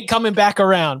because it ain't coming back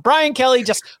around. Brian Kelly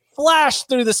just flashed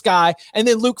through the sky, and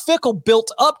then Luke Fickell built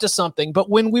up to something. But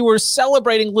when we were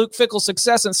celebrating Luke Fickell's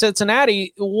success in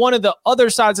Cincinnati, one of the other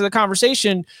sides of the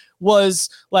conversation was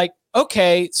like,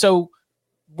 okay, so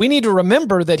we need to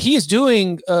remember that he is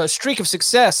doing a streak of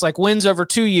success, like wins over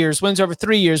 2 years, wins over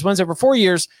 3 years, wins over 4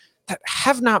 years, that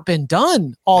have not been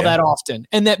done all that often.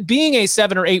 And that being a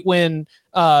 7 or 8 win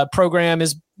program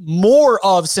is more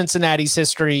of Cincinnati's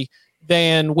history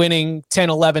than winning 10,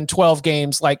 11, 12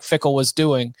 games like Fickell was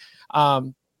doing.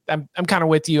 I'm kind of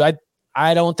with you.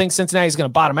 I don't think Cincinnati's going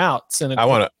to bottom out. It's in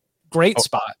a great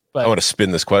spot. But I want to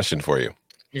spin this question for you.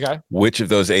 Okay. Which of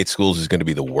those 8 schools is going to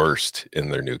be the worst in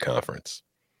their new conference?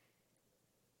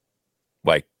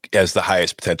 Like, has the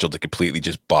highest potential to completely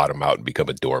just bottom out and become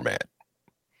a doormat?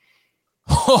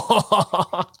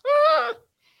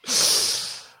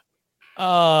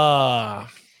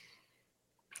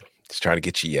 Just trying to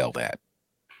get you yelled at.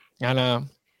 I know.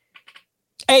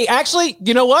 Hey, actually,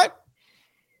 you know what?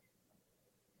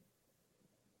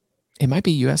 It might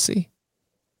be USC.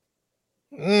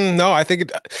 No, I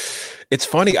think it's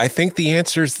funny. I think the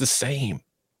answer is the same.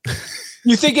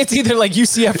 You think it's either like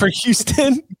UCF or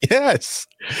Houston? Yes.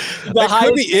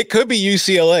 It could be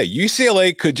UCLA.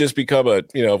 UCLA could just become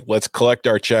let's collect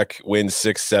our check, win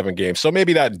 6-7 games. So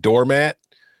maybe not doormat,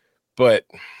 but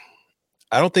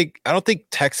I don't think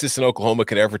Texas and Oklahoma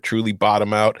could ever truly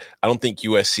bottom out. I don't think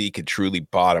USC could truly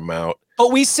bottom out.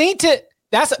 But we seen it.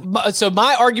 So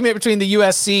my argument between the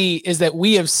USC is that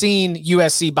we have seen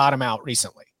USC bottom out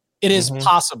recently. It is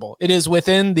possible. It is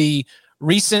within the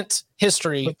recent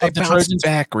history of the Trojans.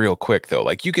 Back real quick though.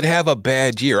 Like, you could have a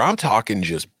bad year. I'm talking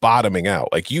just bottoming out.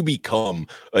 Like, you become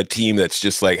a team that's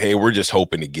just like, hey, we're just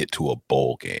hoping to get to a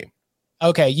bowl game.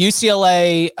 Okay,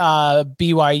 UCLA,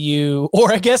 BYU,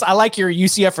 or I guess I like your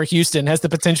UCF or Houston has the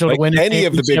potential to win any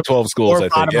of the Big 12 schools. I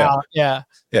think, yeah,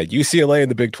 UCLA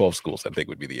and the Big 12 schools, I think,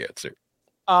 would be the answer.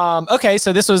 Okay,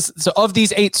 so of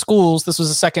these 8 schools, this was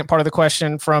the second part of the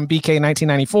question from BK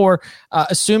 1994.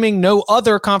 Assuming no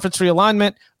other conference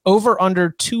realignment, Over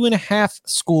under 2.5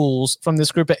 schools from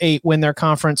this group of 8 win their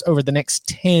conference over the next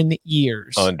 10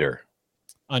 years. Under.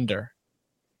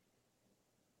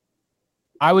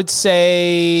 I would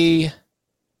say,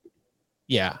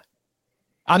 yeah.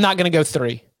 I'm not going to go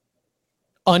 3.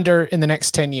 Under in the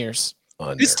next 10 years.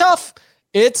 Under. It's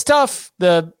tough.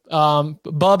 The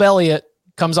Bub Elliott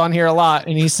comes on here a lot,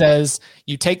 and he says,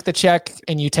 you take the check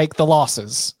and you take the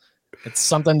losses. It's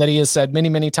something that he has said many,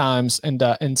 many times, and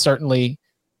certainly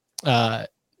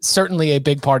a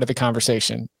big part of the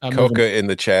conversation. Coca in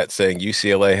the chat saying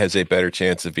UCLA has a better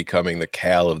chance of becoming the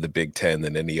Cal of the Big Ten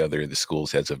than any other of the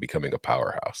schools has of becoming a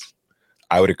powerhouse.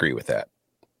 I would agree with that.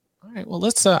 All right. Well,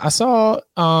 let's go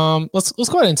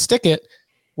ahead and stick it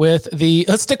with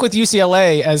let's stick with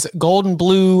UCLA, as Golden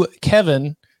Blue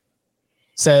Kevin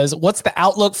says, what's the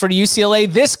outlook for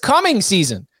UCLA this coming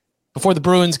season before the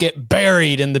Bruins get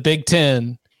buried in the Big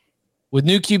Ten? With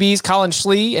new QBs Colin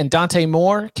Schlee and Dante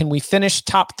Moore, can we finish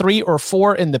top 3 or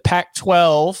 4 in the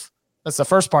Pac-12? That's the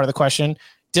first part of the question.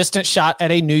 Distant shot at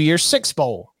a New Year's Six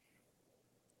Bowl.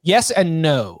 Yes and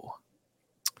no.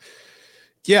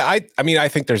 Yeah, I mean, I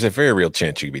think there's a very real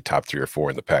chance you could be top 3 or 4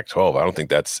 in the Pac-12. I don't think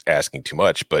that's asking too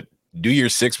much, but New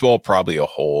Year's Six Bowl, probably a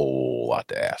whole lot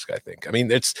to ask, I think. I mean,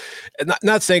 it's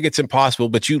not saying it's impossible,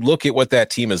 but you look at what that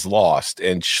team has lost,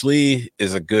 and Schlee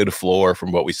is a good floor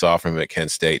from what we saw from him at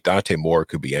Kent State. Dante Moore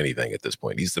could be anything at this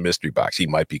point. He's the mystery box. He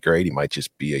might be great. He might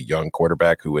just be a young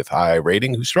quarterback with high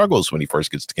rating who struggles when he first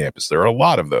gets to campus. There are a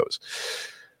lot of those.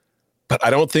 But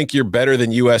I don't think you're better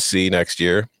than USC next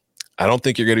year. I don't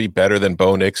think you're going to be better than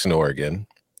Bo Nix in Oregon.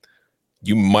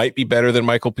 You might be better than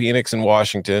Michael Penix in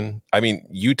Washington. I mean,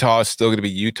 Utah is still going to be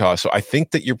Utah. So I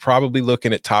think that you're probably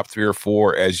looking at top 3 or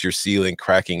 4 as your ceiling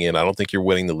cracking in. I don't think you're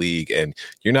winning the league, and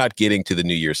you're not getting to the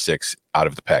New Year's Six out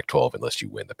of the Pac-12 unless you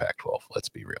win the Pac-12. Let's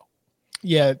be real.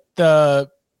 Yeah.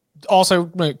 Also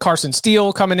Carson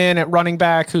Steele coming in at running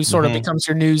back, who sort of becomes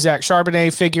your new Zach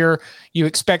Charbonnet figure. You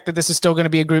expect that this is still going to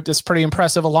be a group that's pretty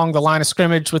impressive along the line of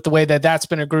scrimmage with the way that that's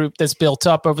been a group that's built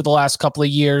up over the last couple of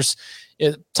years.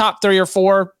 Top 3 or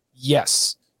 4,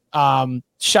 yes.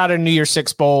 Shot at a New Year's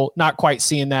Six Bowl, not quite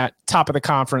seeing that. Top of the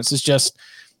conference is just,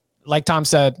 like Tom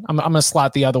said, I'm going to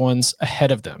slot the other ones ahead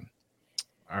of them.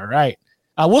 All right.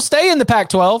 We'll stay in the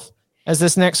Pac-12 as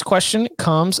this next question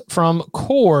comes from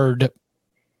Cord.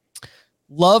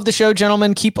 Love the show,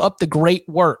 gentlemen. Keep up the great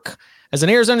work. As an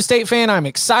Arizona State fan, I'm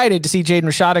excited to see Jaden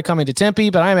Rashada coming to Tempe,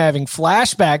 but I'm having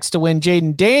flashbacks to when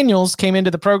Jaden Daniels came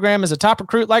into the program as a top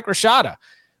recruit like Rashada.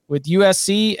 With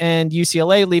USC and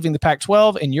UCLA leaving the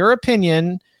Pac-12, in your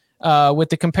opinion, with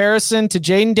the comparison to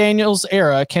Jaden Daniels'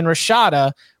 era, can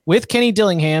Rashada, with Kenny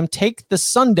Dillingham, take the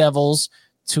Sun Devils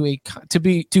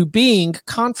to being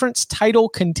conference title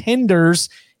contenders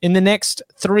in the next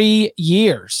 3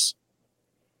 years?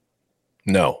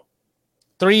 No.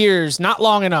 3 years, not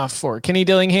long enough for Kenny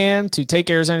Dillingham to take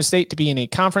Arizona State to being a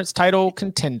conference title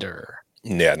contender.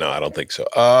 Yeah, no, I don't think so.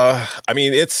 I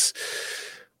mean, it's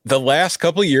the last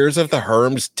couple of years of the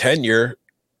Herm's tenure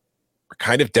are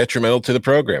kind of detrimental to the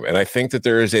program. And I think that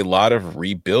there is a lot of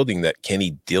rebuilding that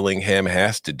Kenny Dillingham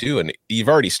has to do. And you've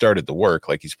already started the work.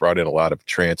 Like, he's brought in a lot of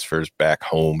transfers back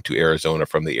home to Arizona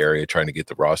from the area, trying to get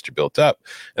the roster built up.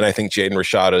 And I think Jaden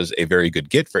Rashada is a very good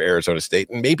get for Arizona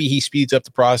State. And maybe he speeds up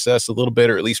the process a little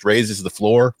bit, or at least raises the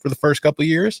floor for the first couple of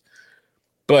years.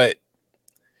 But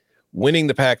winning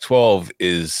the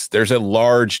Pac-12 there's a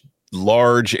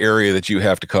large area that you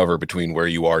have to cover between where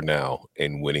you are now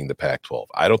and winning the Pac-12.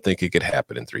 I don't think it could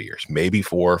happen in 3 years. Maybe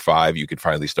 4 or 5, you could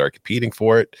finally start competing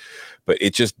for it, but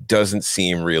it just doesn't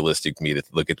seem realistic to me to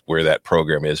look at where that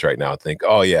program is right now and think,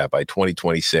 oh yeah, by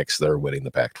 2026, they're winning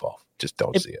the Pac-12. Just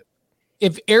don't see it.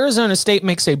 If Arizona State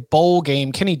makes a bowl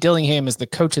game, Kenny Dillingham is the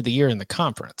coach of the year in the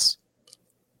conference.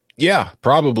 Yeah,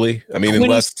 probably. I mean,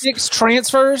 26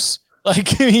 transfers.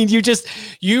 Like, I mean,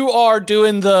 you are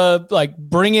doing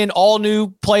bring in all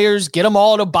new players, get them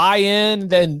all to buy in.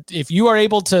 Then if you are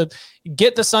able to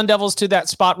get the Sun Devils to that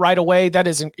spot right away, that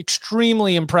is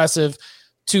extremely impressive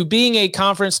to being a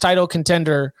conference title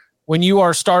contender when you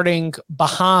are starting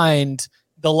behind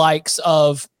the likes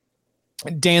of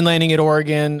Dan Lanning at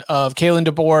Oregon, of Kalen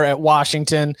DeBoer at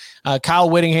Washington. Kyle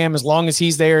Whittingham, as long as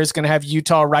he's there, is going to have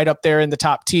Utah right up there in the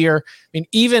top tier. I mean,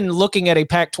 even looking at a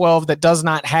Pac-12 that does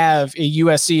not have a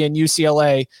USC and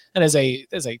UCLA, that is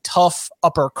a tough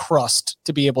upper crust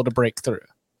to be able to break through.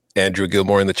 Andrew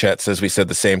Gilmore in the chat says we said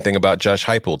the same thing about Josh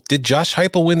Heupel. Did Josh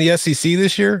Heupel win the SEC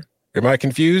this year? Am I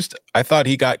confused? I thought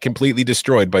he got completely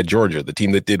destroyed by Georgia, the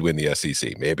team that did win the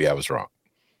SEC. Maybe I was wrong.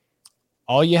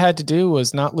 All you had to do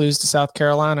was not lose to South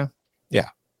Carolina. Yeah.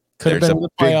 Could have been a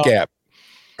big gap.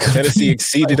 Tennessee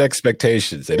exceeded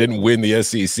expectations. They didn't win the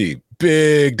SEC.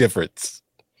 Big difference.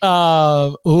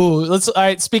 All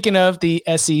right. Speaking of the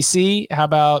SEC, how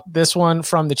about this one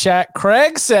from the chat?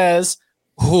 Craig says,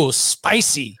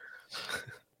 spicy.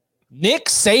 Nick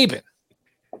Saban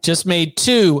just made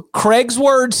 2, Craig's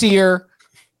words here,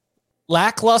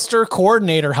 lackluster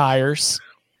coordinator hires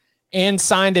and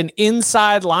signed an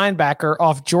inside linebacker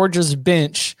off Georgia's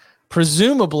bench,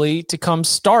 presumably to come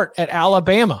start at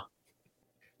Alabama.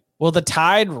 Will the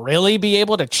Tide really be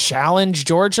able to challenge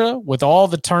Georgia with all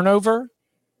the turnover?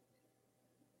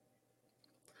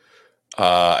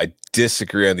 I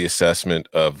disagree on the assessment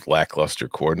of lackluster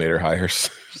coordinator hires.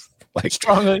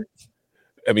 Strongly.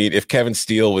 I mean, if Kevin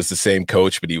Steele was the same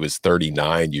coach, but he was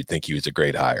 39, you'd think he was a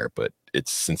great hire. But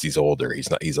it's since he's older, he's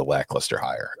not. He's a lackluster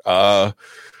hire.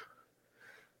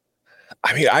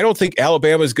 I mean, I don't think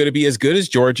Alabama is going to be as good as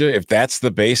Georgia, if that's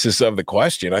the basis of the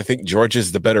question. I think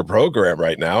Georgia's the better program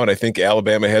right now, and I think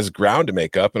Alabama has ground to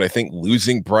make up, and I think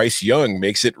losing Bryce Young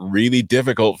makes it really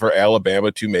difficult for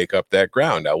Alabama to make up that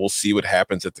ground. Now, we'll see what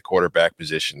happens at the quarterback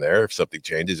position there, if something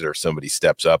changes or if somebody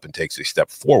steps up and takes a step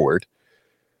forward.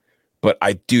 But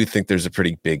I do think there's a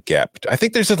pretty big gap. I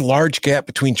think there's a large gap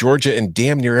between Georgia and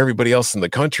damn near everybody else in the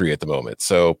country at the moment.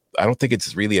 So I don't think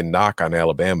it's really a knock on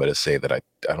Alabama to say that I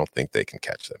don't think they can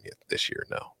catch them yet this year.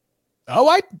 No. Oh,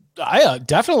 I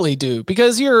definitely do,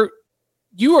 because you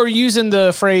are using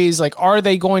the phrase like, are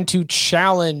they going to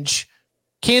challenge?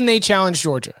 Can they challenge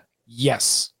Georgia?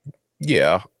 Yes.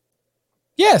 Yeah.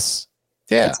 Yes.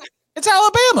 Yeah. It's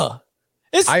Alabama.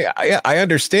 I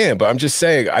understand, but I'm just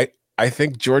saying I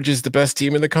think Georgia's the best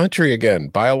team in the country again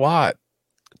by a lot.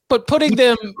 But putting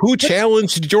them... Who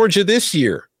challenged Georgia this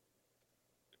year?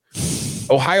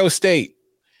 Ohio State.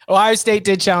 Ohio State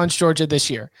did challenge Georgia this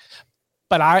year.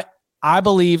 But I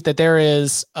believe that there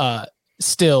is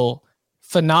still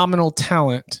phenomenal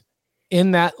talent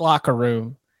in that locker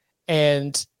room.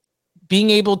 And being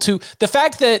able to... The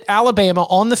fact that Alabama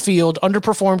on the field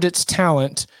underperformed its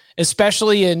talent,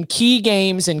 especially in key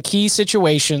games and key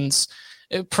situations...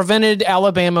 It prevented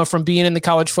Alabama from being in the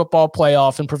college football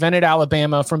playoff and prevented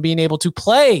Alabama from being able to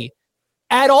play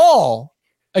at all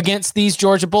against these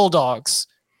Georgia Bulldogs.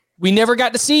 We never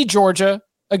got to see Georgia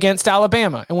against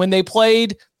Alabama. And when they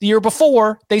played the year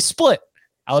before, they split.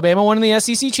 Alabama won in the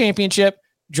SEC championship.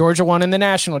 Georgia won in the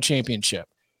national championship.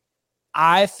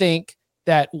 I think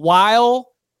that while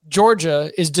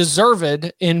Georgia is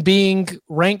deserved in being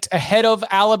ranked ahead of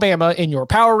Alabama in your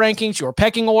power rankings, your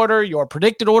pecking order, your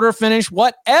predicted order finish,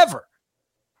 whatever.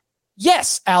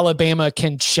 Yes, Alabama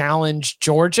can challenge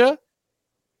Georgia.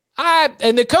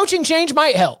 And the coaching change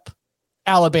might help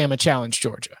Alabama challenge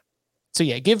Georgia. So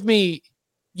yeah,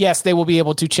 yes, they will be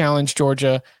able to challenge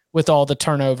Georgia with all the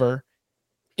turnover.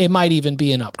 It might even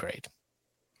be an upgrade.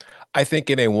 I think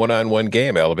in a one-on-one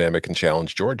game, Alabama can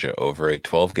challenge Georgia. Over a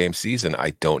 12-game season, I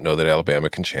don't know that Alabama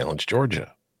can challenge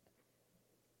Georgia.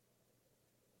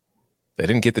 They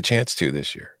didn't get the chance to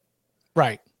this year.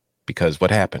 Right. Because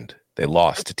what happened? They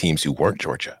lost to teams who weren't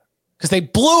Georgia. Because they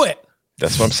blew it.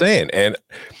 That's what I'm saying. And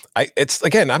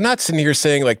I'm not sitting here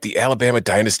saying like the Alabama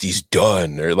dynasty's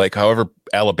done, or like however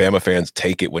Alabama fans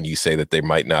take it when you say that they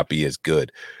might not be as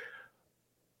good.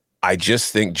 I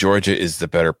just think Georgia is the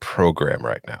better program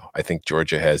right now. I think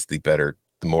Georgia has the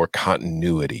more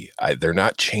continuity. They're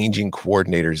not changing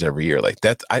coordinators every year like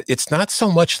that. It's not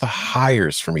so much the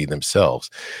hires for me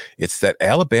themselves. It's that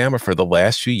Alabama for the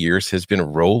last few years has been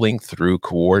rolling through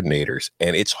coordinators,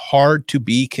 and it's hard to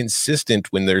be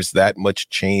consistent when there's that much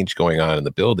change going on in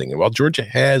the building. And while Georgia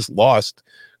has lost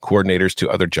coordinators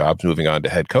to other jobs, moving on to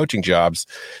head coaching jobs,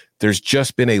 there's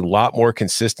just been a lot more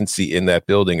consistency in that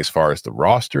building as far as the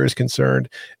roster is concerned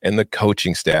and the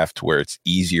coaching staff, to where it's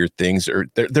easier.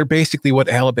 They're basically what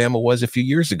Alabama was a few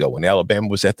years ago when Alabama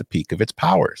was at the peak of its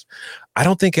powers. I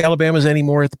don't think Alabama's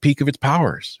anymore at the peak of its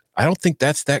powers. I don't think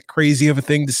that's that crazy of a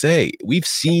thing to say. We've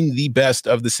seen the best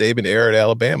of the Saban era at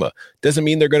Alabama. Doesn't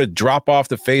mean they're going to drop off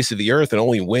the face of the earth and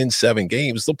only win 7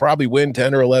 games. They'll probably win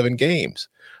 10 or 11 games.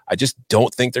 I just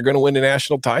don't think they're going to win a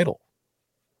national title.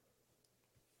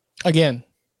 Again,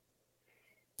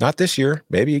 not this year,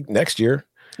 maybe next year.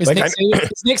 Is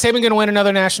Nick Saban going to win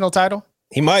another national title?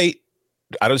 He might.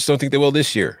 I just don't think they will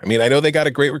this year. I mean, I know they got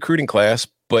a great recruiting class,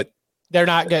 but they're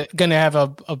not going to have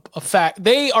a fact.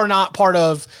 They are not part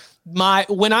of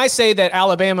when I say that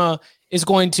Alabama is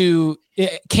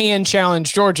can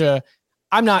challenge Georgia,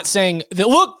 I'm not saying that,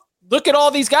 look at all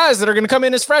these guys that are going to come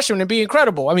in as freshmen and be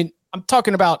incredible. I mean, I'm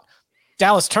talking about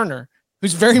Dallas Turner,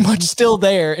 who's very much still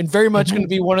there and very much going to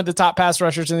be one of the top pass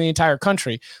rushers in the entire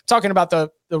country. I'm talking about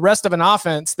the rest of an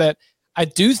offense that I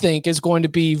do think is going to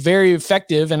be very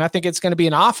effective. And I think it's going to be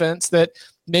an offense that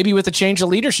maybe with a change of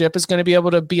leadership is going to be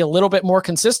able to be a little bit more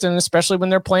consistent, especially when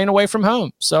they're playing away from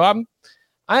home. So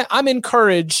I'm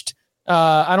encouraged.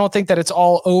 I don't think that it's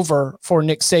all over for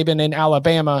Nick Saban in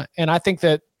Alabama. And I think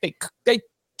that they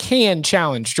can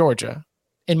challenge Georgia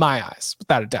in my eyes,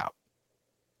 without a doubt.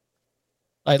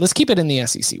 All right, let's keep it in the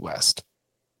SEC West.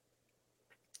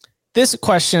 This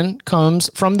question comes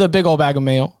from the big old bag of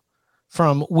mail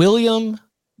from William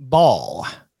Ball.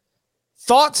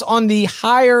 Thoughts on the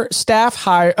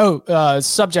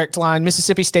subject line,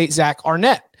 Mississippi State, Zach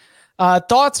Arnett.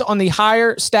 Thoughts on the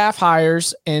higher staff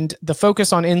hires and the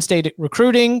focus on in-state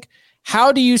recruiting.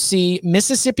 How do you see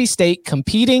Mississippi State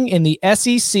competing in the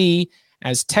SEC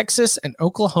as Texas and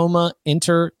Oklahoma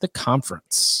enter the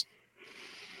conference?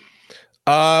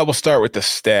 We'll start with the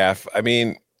staff. I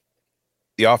mean,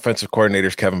 the offensive coordinator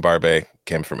is Kevin Barbay,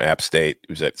 came from App State.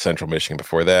 He was at Central Michigan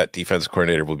before that. Defensive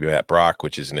coordinator will be Matt Brock,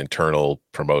 which is an internal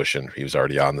promotion. He was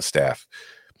already on the staff.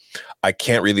 I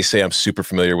can't really say I'm super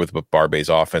familiar with what Barbay's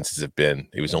offenses have been.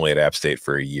 He was only at App State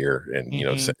for a year. And, you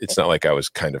know, it's not like I was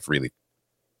kind of really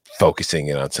focusing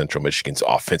in on Central Michigan's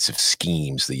offensive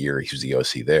schemes the year he was the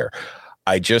OC there.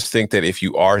 I just think that if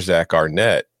you are Zach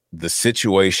Arnett, the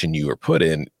situation you are put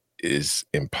in is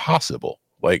impossible.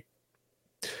 Like,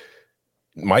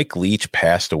 Mike Leach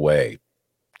passed away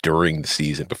during the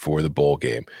season before the bowl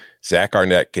game. Zach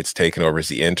Arnett gets taken over as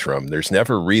the interim. There's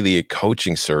never really a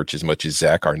coaching search as much as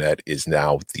Zach Arnett is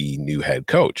now the new head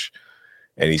coach,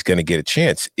 and he's going to get a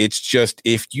chance. It's just,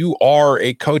 if you're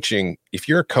a coach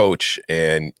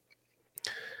and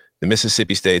the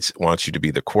Mississippi State wants you to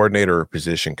be the coordinator or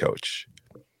position coach,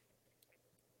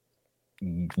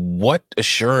 what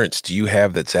assurance do you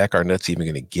have that Zach Arnett's even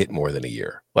going to get more than a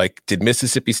year? Like, did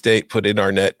Mississippi State put in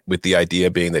Arnett with the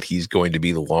idea being that he's going to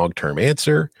be the long-term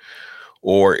answer?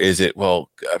 Or is it,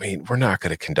 well, I mean, we're not going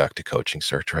to conduct a coaching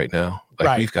search right now. Like,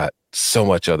 right. We've got so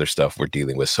much other stuff we're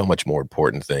dealing with, so much more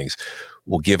important things.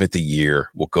 We'll give it the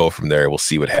year. We'll go from there. We'll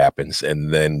see what happens.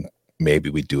 And then maybe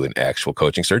we do an actual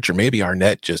coaching search, or maybe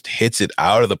Arnett just hits it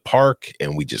out of the park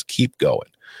and we just keep going.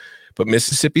 But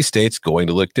Mississippi State's going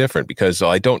to look different because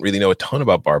I don't really know a ton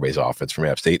about Barbay's offense from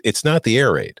App State. It's not the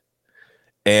air raid.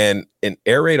 And an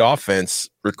air raid offense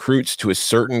recruits to a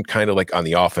certain kind of, like, on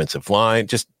the offensive line,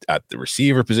 just at the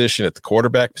receiver position, at the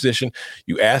quarterback position.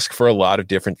 You ask for a lot of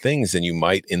different things than you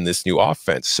might in this new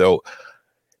offense. So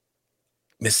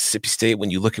Mississippi State,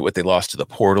 when you look at what they lost to the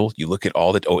portal, you look at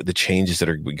all the changes that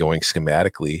are going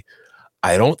schematically,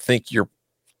 I don't think you're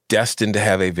destined to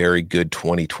have a very good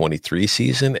 2023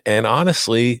 season. And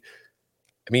honestly,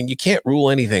 I mean, you can't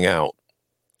rule anything out.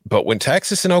 But when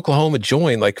Texas and Oklahoma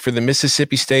join, like for the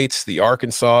Mississippi States, the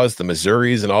Arkansas, the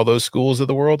Missouris, and all those schools of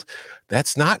the world,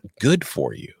 that's not good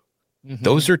for you. Mm-hmm.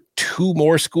 Those are two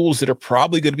more schools that are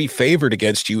probably going to be favored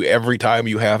against you every time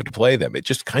you have to play them. It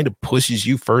just kind of pushes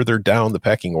you further down the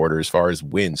pecking order as far as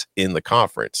wins in the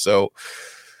conference. So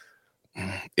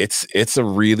it's a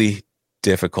really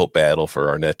difficult battle for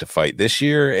Arnett to fight this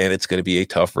year, and it's going to be a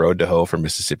tough road to hoe for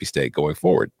Mississippi State going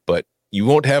forward. But you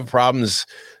won't have problems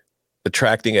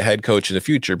attracting a head coach in the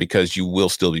future because you will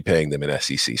still be paying them an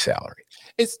SEC salary.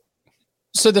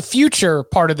 So the future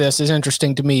part of this is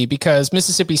interesting to me because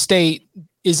Mississippi State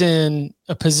is in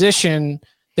a position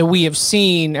that we have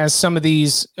seen as some of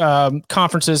these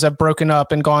conferences have broken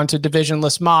up and gone to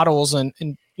divisionless models and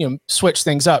switch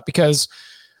things up, because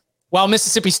while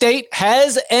Mississippi State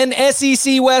has an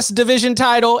SEC West division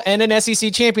title and an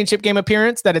SEC championship game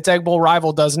appearance that its Egg Bowl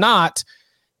rival does not,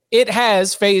 it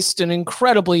has faced an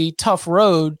incredibly tough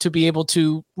road to be able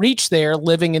to reach there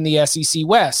living in the SEC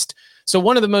West. So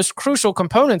one of the most crucial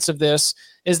components of this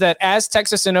is that as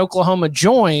Texas and Oklahoma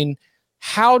join,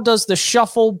 how does the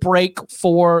shuffle break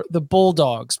for the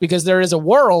Bulldogs? Because there is a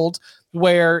world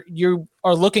where you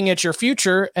are looking at your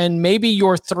future and maybe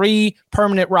your three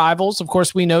permanent rivals. Of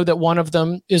course, we know that one of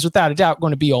them is without a doubt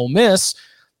going to be Ole Miss,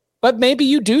 but maybe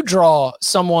you do draw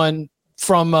someone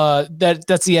from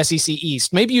that's the SEC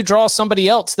East. Maybe you draw somebody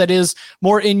else that is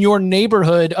more in your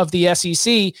neighborhood of the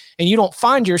SEC, and you don't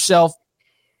find yourself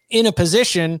in a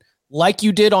position like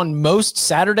you did on most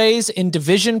Saturdays in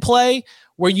division play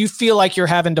where you feel like you're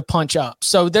having to punch up.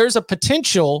 So there's a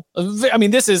potential. I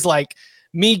mean, this is like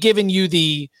me giving you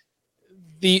the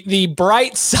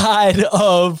bright side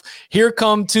of here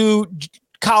come two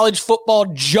college football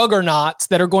juggernauts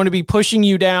that are going to be pushing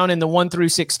you down in the 1 through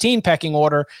 16 pecking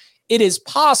order. It is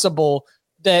possible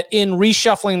that in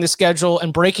reshuffling the schedule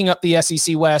and breaking up the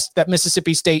SEC West, that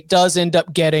Mississippi State does end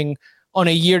up getting on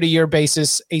a year-to-year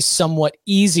basis a somewhat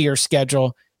easier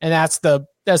schedule, and that's the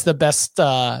best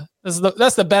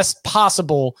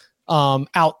possible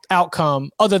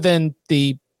outcome other than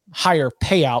the higher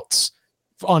payouts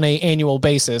on an annual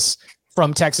basis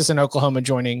from Texas and Oklahoma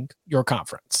joining your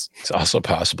conference. It's also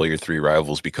possible your three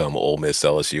rivals become Ole Miss,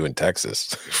 LSU, and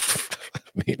Texas.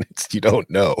 I mean, you don't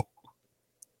know.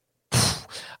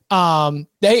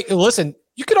 Listen,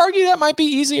 you could argue that might be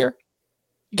easier.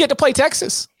 You get to play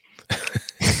Texas.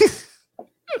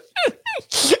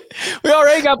 We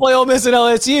already got to play Ole Miss and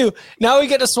LSU. Now we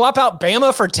get to swap out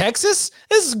Bama for Texas.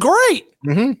 This is great.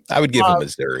 Mm-hmm. I would give them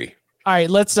Missouri. All right,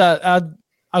 let's.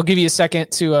 I'll give you a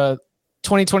second to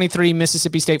 2023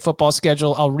 Mississippi State football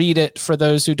schedule. I'll read it for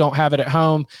those who don't have it at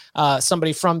home.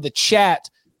 Somebody from the chat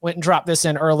went and dropped this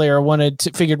in earlier.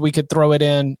 Figured we could throw it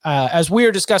in as we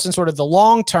are discussing sort of the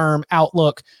long-term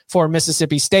outlook for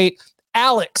Mississippi State.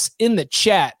 Alex in the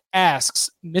chat asks,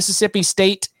 Mississippi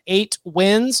State 8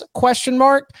 wins ?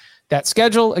 That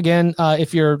schedule, again,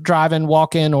 if you're driving,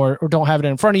 walk in, or don't have it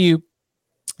in front of you,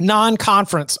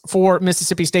 non-conference for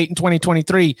Mississippi State in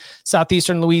 2023,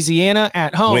 Southeastern Louisiana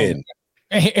at home. Win.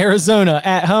 Arizona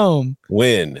at home.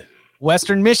 Win.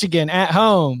 Western Michigan at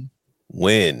home.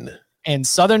 Win. And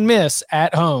Southern Miss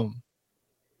at home.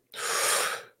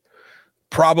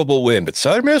 Probable win, but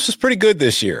Southern Miss was pretty good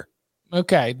this year.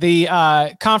 Okay.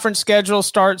 The conference schedule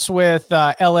starts with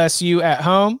LSU at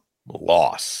home.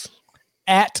 Loss.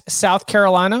 At South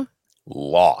Carolina.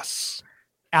 Loss.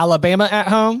 Alabama at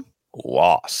home.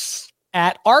 Loss.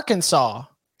 At Arkansas.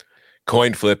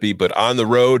 Coin flippy, but on the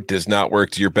road does not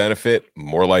work to your benefit.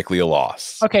 More likely a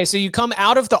loss. Okay, so you come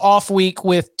out of the off week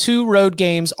with 2 road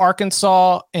games,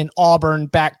 Arkansas and Auburn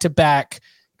back to back.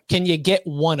 Can you get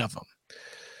one of them?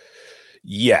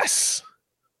 Yes.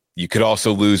 You could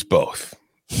also lose both.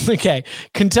 Okay.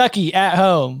 Kentucky at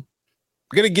home.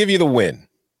 We're going to give you the win.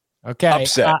 Okay.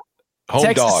 Upset. Home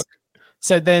Texas, dog.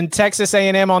 So then Texas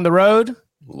A&M on the road.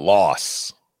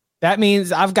 Loss. That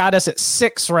means I've got us at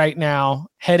 6 right now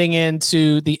heading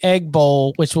into the Egg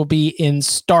Bowl, which will be in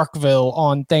Starkville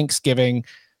on Thanksgiving.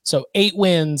 So 8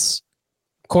 wins,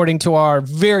 according to our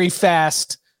very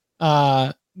fast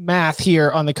math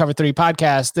here on the Cover 3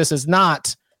 podcast. This is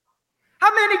not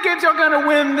how many games y'all going to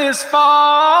win this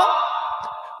fall?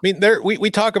 I mean, we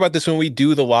talk about this when we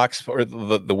do the locks or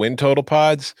the win total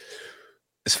pods.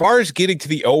 As far as getting to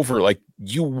the over, like,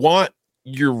 you want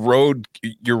your road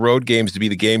games to be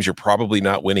the games you're probably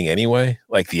not winning anyway,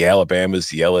 like the Alabamas,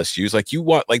 the LSUs. Like, you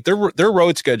want, like, their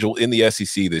road schedule in the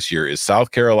SEC this year is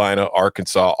South Carolina,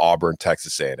 Arkansas, Auburn,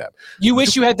 Texas A&M. You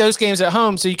wish you had those games at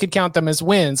home so you could count them as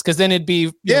wins, because then it'd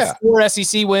be 4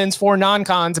 SEC wins, 4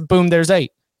 non-cons, and boom, there's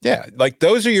 8. Yeah, like,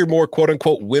 those are your more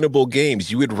quote-unquote winnable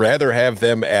games. You would rather have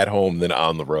them at home than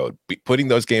on the road. Putting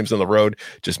those games on the road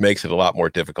just makes it a lot more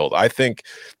difficult. I think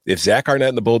if Zach Arnett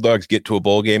and the Bulldogs get to a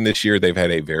bowl game this year, they've had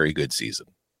a very good season.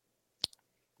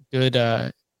 Good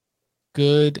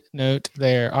note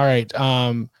there. All right,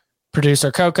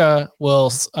 producer Coca will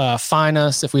fine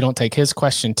us if we don't take his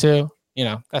question too. You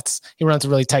know, he runs a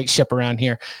really tight ship around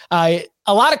here.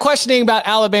 A lot of questioning about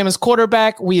Alabama's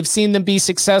quarterback. We have seen them be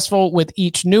successful with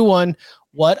each new one.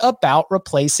 What about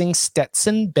replacing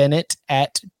Stetson Bennett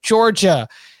at Georgia?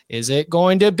 Is it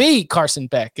going to be Carson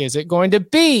Beck? Is it going to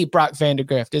be Brock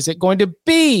Vandegrift? Is it going to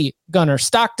be Gunnar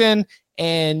Stockton?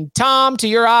 And Tom, to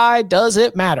your eye, does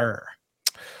it matter?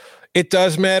 It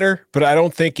does matter, but I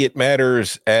don't think it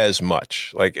matters as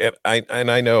much. Like,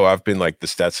 I know I've been like the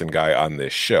Stetson guy on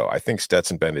this show. I think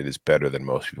Stetson Bennett is better than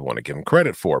most people want to give him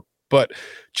credit for. But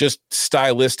just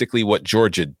stylistically, what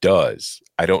Georgia does,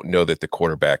 I don't know that the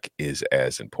quarterback is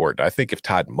as important. I think if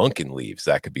Todd Monken leaves,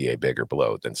 that could be a bigger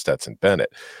blow than Stetson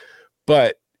Bennett.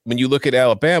 But when you look at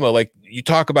Alabama, like, you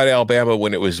talk about Alabama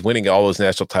when it was winning all those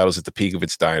national titles at the peak of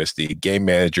its dynasty, game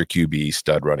manager, QB,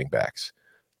 stud running backs.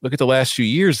 Look at the last few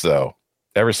years, though.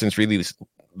 Ever since really,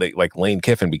 like, Lane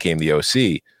Kiffin became the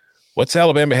OC, what's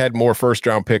Alabama had more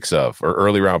first-round picks of, or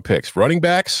early-round picks? Running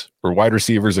backs or wide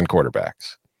receivers and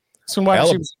quarterbacks? Some wide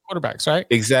receivers and quarterbacks, right?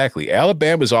 Exactly.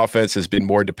 Alabama's offense has been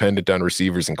more dependent on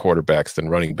receivers and quarterbacks than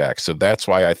running backs. So that's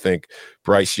why I think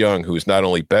Bryce Young, who is not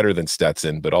only better than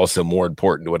Stetson, but also more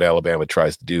important to what Alabama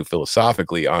tries to do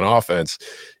philosophically on offense,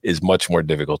 is much more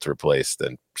difficult to replace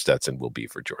than Stetson will be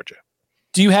for Georgia.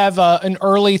 Do you have an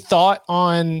early thought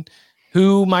on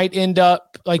who might end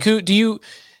up, like, have you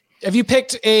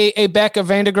picked a Beck, a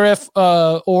Vandegrift,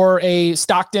 or a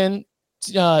Stockton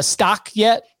stock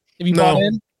yet? Have you bought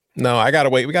in? No, I gotta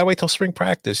wait. We gotta wait till spring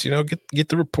practice. You know, get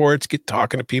the reports, get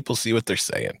talking to people, see what they're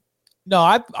saying. No,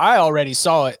 I already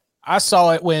saw it. I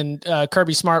saw it when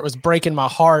Kirby Smart was breaking my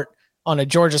heart on a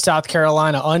Georgia South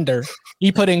Carolina under.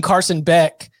 He put in Carson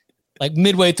Beck like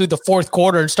midway through the fourth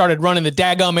quarter and started running the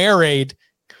daggum air raid.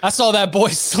 I saw that boy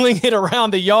sling it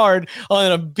around the yard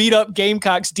on a beat-up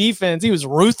Gamecocks defense. He was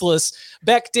ruthless.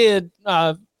 Beck did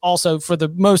also, for the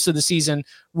most of the season,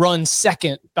 run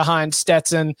second behind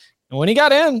Stetson. And when he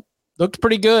got in, looked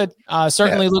pretty good.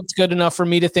 Certainly looked good enough for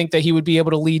me to think that he would be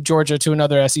able to lead Georgia to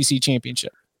another SEC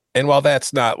championship. And while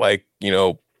that's not like,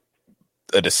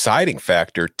 a deciding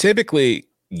factor, typically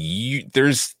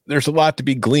there's a lot to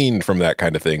be gleaned from that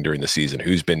kind of thing during the season.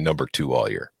 Who's been number 2 all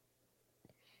year?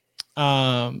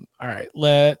 All right,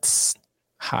 let's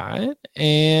hide.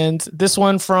 And this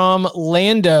one from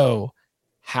Lando.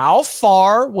 How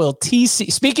far will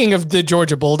speaking of the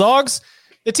Georgia Bulldogs,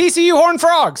 the TCU Horned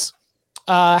Frogs,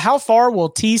 how far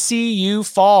will TCU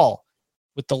fall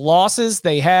with the losses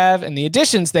they have and the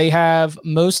additions they have?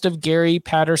 Most of Gary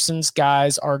Patterson's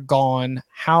guys are gone.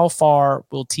 How far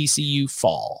will TCU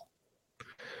fall?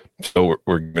 So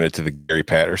we're giving it to the Gary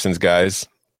Patterson's guys.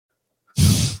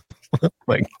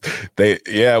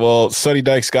 Sonny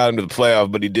Dykes got him to the playoff,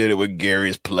 but he did it with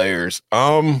Gary's players.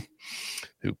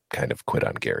 Who kind of quit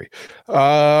on Gary.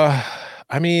 I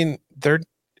mean,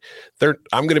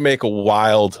 I'm going to make a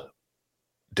wild,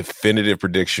 definitive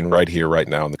prediction right here, right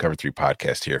now on the Cover 3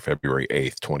 podcast here, February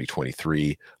 8th,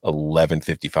 2023,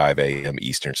 11:55 a.m.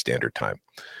 Eastern Standard Time.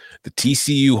 The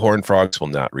TCU Horned Frogs will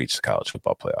not reach the college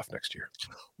football playoff next year.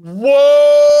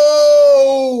 Whoa!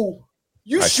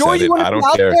 You sure you want to be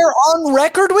out there on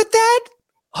record with that?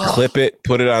 Clip it,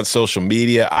 put it on social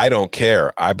media. I don't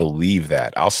care. I believe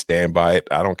that. I'll stand by it.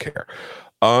 I don't care.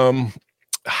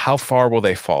 How far will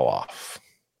they fall off?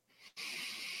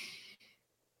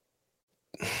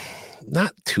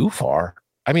 Not too far.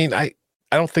 I mean, I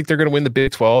don't think they're going to win the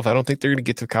Big 12. I don't think they're going to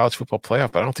get to the college football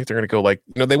playoff. I don't think they're going to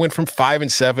go they went from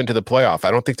 5-7 to the playoff.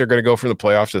 I don't think they're going to go from the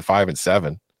playoff to the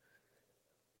 5-7.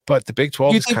 But the Big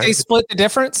 12. You think they split the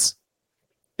difference?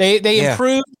 They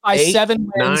improved by 7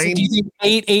 wins. Do you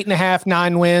think 8.5,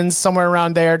 9 wins, somewhere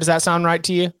around there? Does that sound right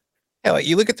to you? Yeah,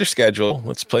 you look at their schedule.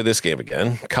 Let's play this game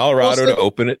again. Colorado to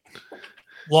open it.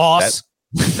 Loss.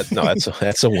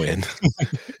 That's a win.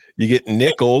 You get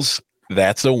Nichols.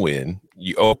 That's a win.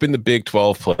 You open the Big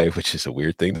 12 play, which is a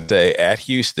weird thing to say, at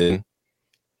Houston.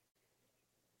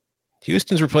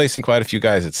 Houston's replacing quite a few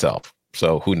guys itself.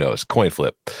 So who knows? Coin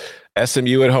flip.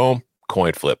 SMU at home.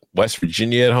 Coin flip. West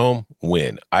Virginia at home,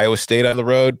 win. Iowa State on the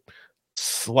road,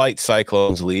 slight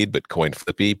Cyclones lead, but coin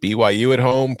flippy. BYU at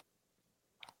home,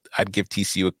 I'd give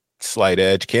TCU a slight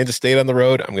edge. Kansas State on the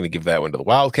road, I'm going to give that one to the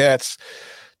Wildcats.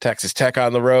 Texas Tech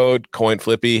on the road, coin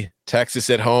flippy. Texas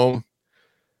at home,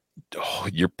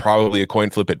 you're probably a coin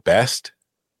flip at best.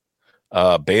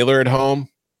 Baylor at home,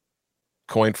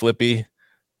 coin flippy.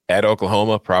 At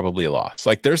Oklahoma, probably a loss.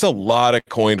 There's a lot of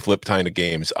coin flip kind of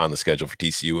games on the schedule for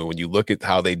TCU. And when you look at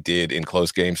how they did in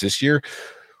close games this year,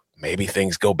 maybe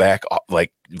things go back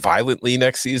violently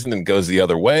next season and goes the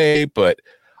other way. But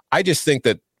I just think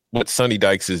that what Sonny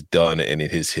Dykes has done and in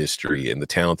his history and the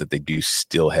talent that they do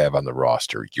still have on the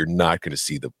roster, you're not going to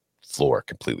see the floor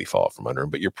completely fall from under him,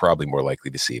 but you're probably more likely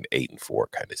to see an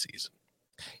 8-4 kind of season.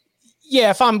 Yeah,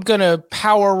 if I'm going to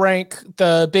power rank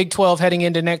the Big 12 heading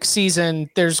into next season,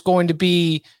 there's going to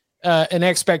be an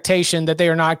expectation that they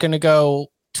are not going to go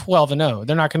 12-0.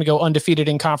 They're not going to go undefeated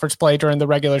in conference play during the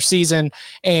regular season,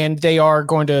 and they are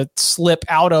going to slip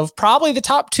out of probably the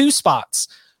top 2 spots.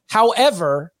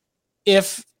 However,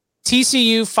 if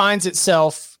TCU finds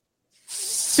itself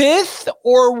 5th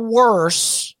or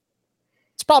worse,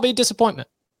 it's probably a disappointment.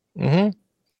 Mm-hmm.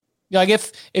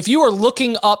 If you are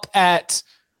looking up at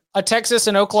a Texas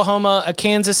and Oklahoma, a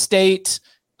Kansas State,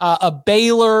 a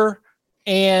Baylor,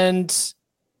 and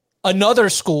another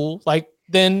school,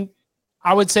 then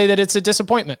I would say that it's a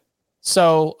disappointment.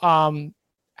 So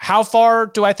how far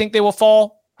do I think they will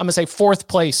fall? I'm going to say 4th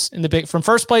place from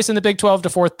first place in the Big 12 to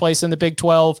 4th place in the Big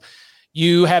 12.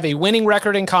 You have a winning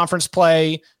record in conference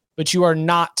play, but you are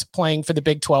not playing for the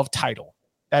Big 12 title.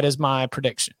 That is my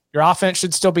prediction. Your offense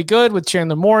should still be good with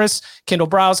Chandler Morris. Kendall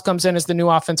Browse comes in as the new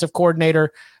offensive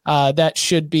coordinator. That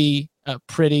should be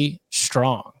pretty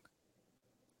strong.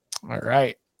 All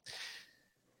right.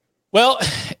 Well,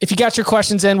 if you got your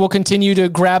questions in, we'll continue to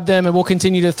grab them and we'll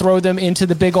continue to throw them into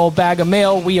the big old bag of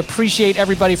mail. We appreciate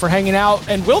everybody for hanging out,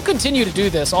 and we'll continue to do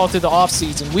this all through the off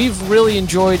season. We've really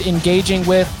enjoyed engaging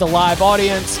with the live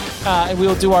audience, and we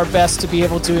will do our best to be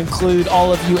able to include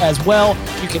all of you as well.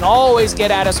 You can always get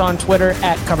at us on Twitter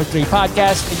at Cover 3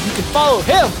 Podcast, and you can follow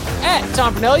him at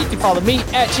Tom Pernelli. You can follow me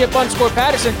at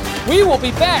Chip_Patterson. We will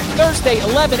be back Thursday,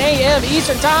 11 a.m.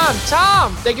 Eastern Time.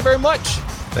 Tom, thank you very much.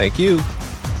 Thank you.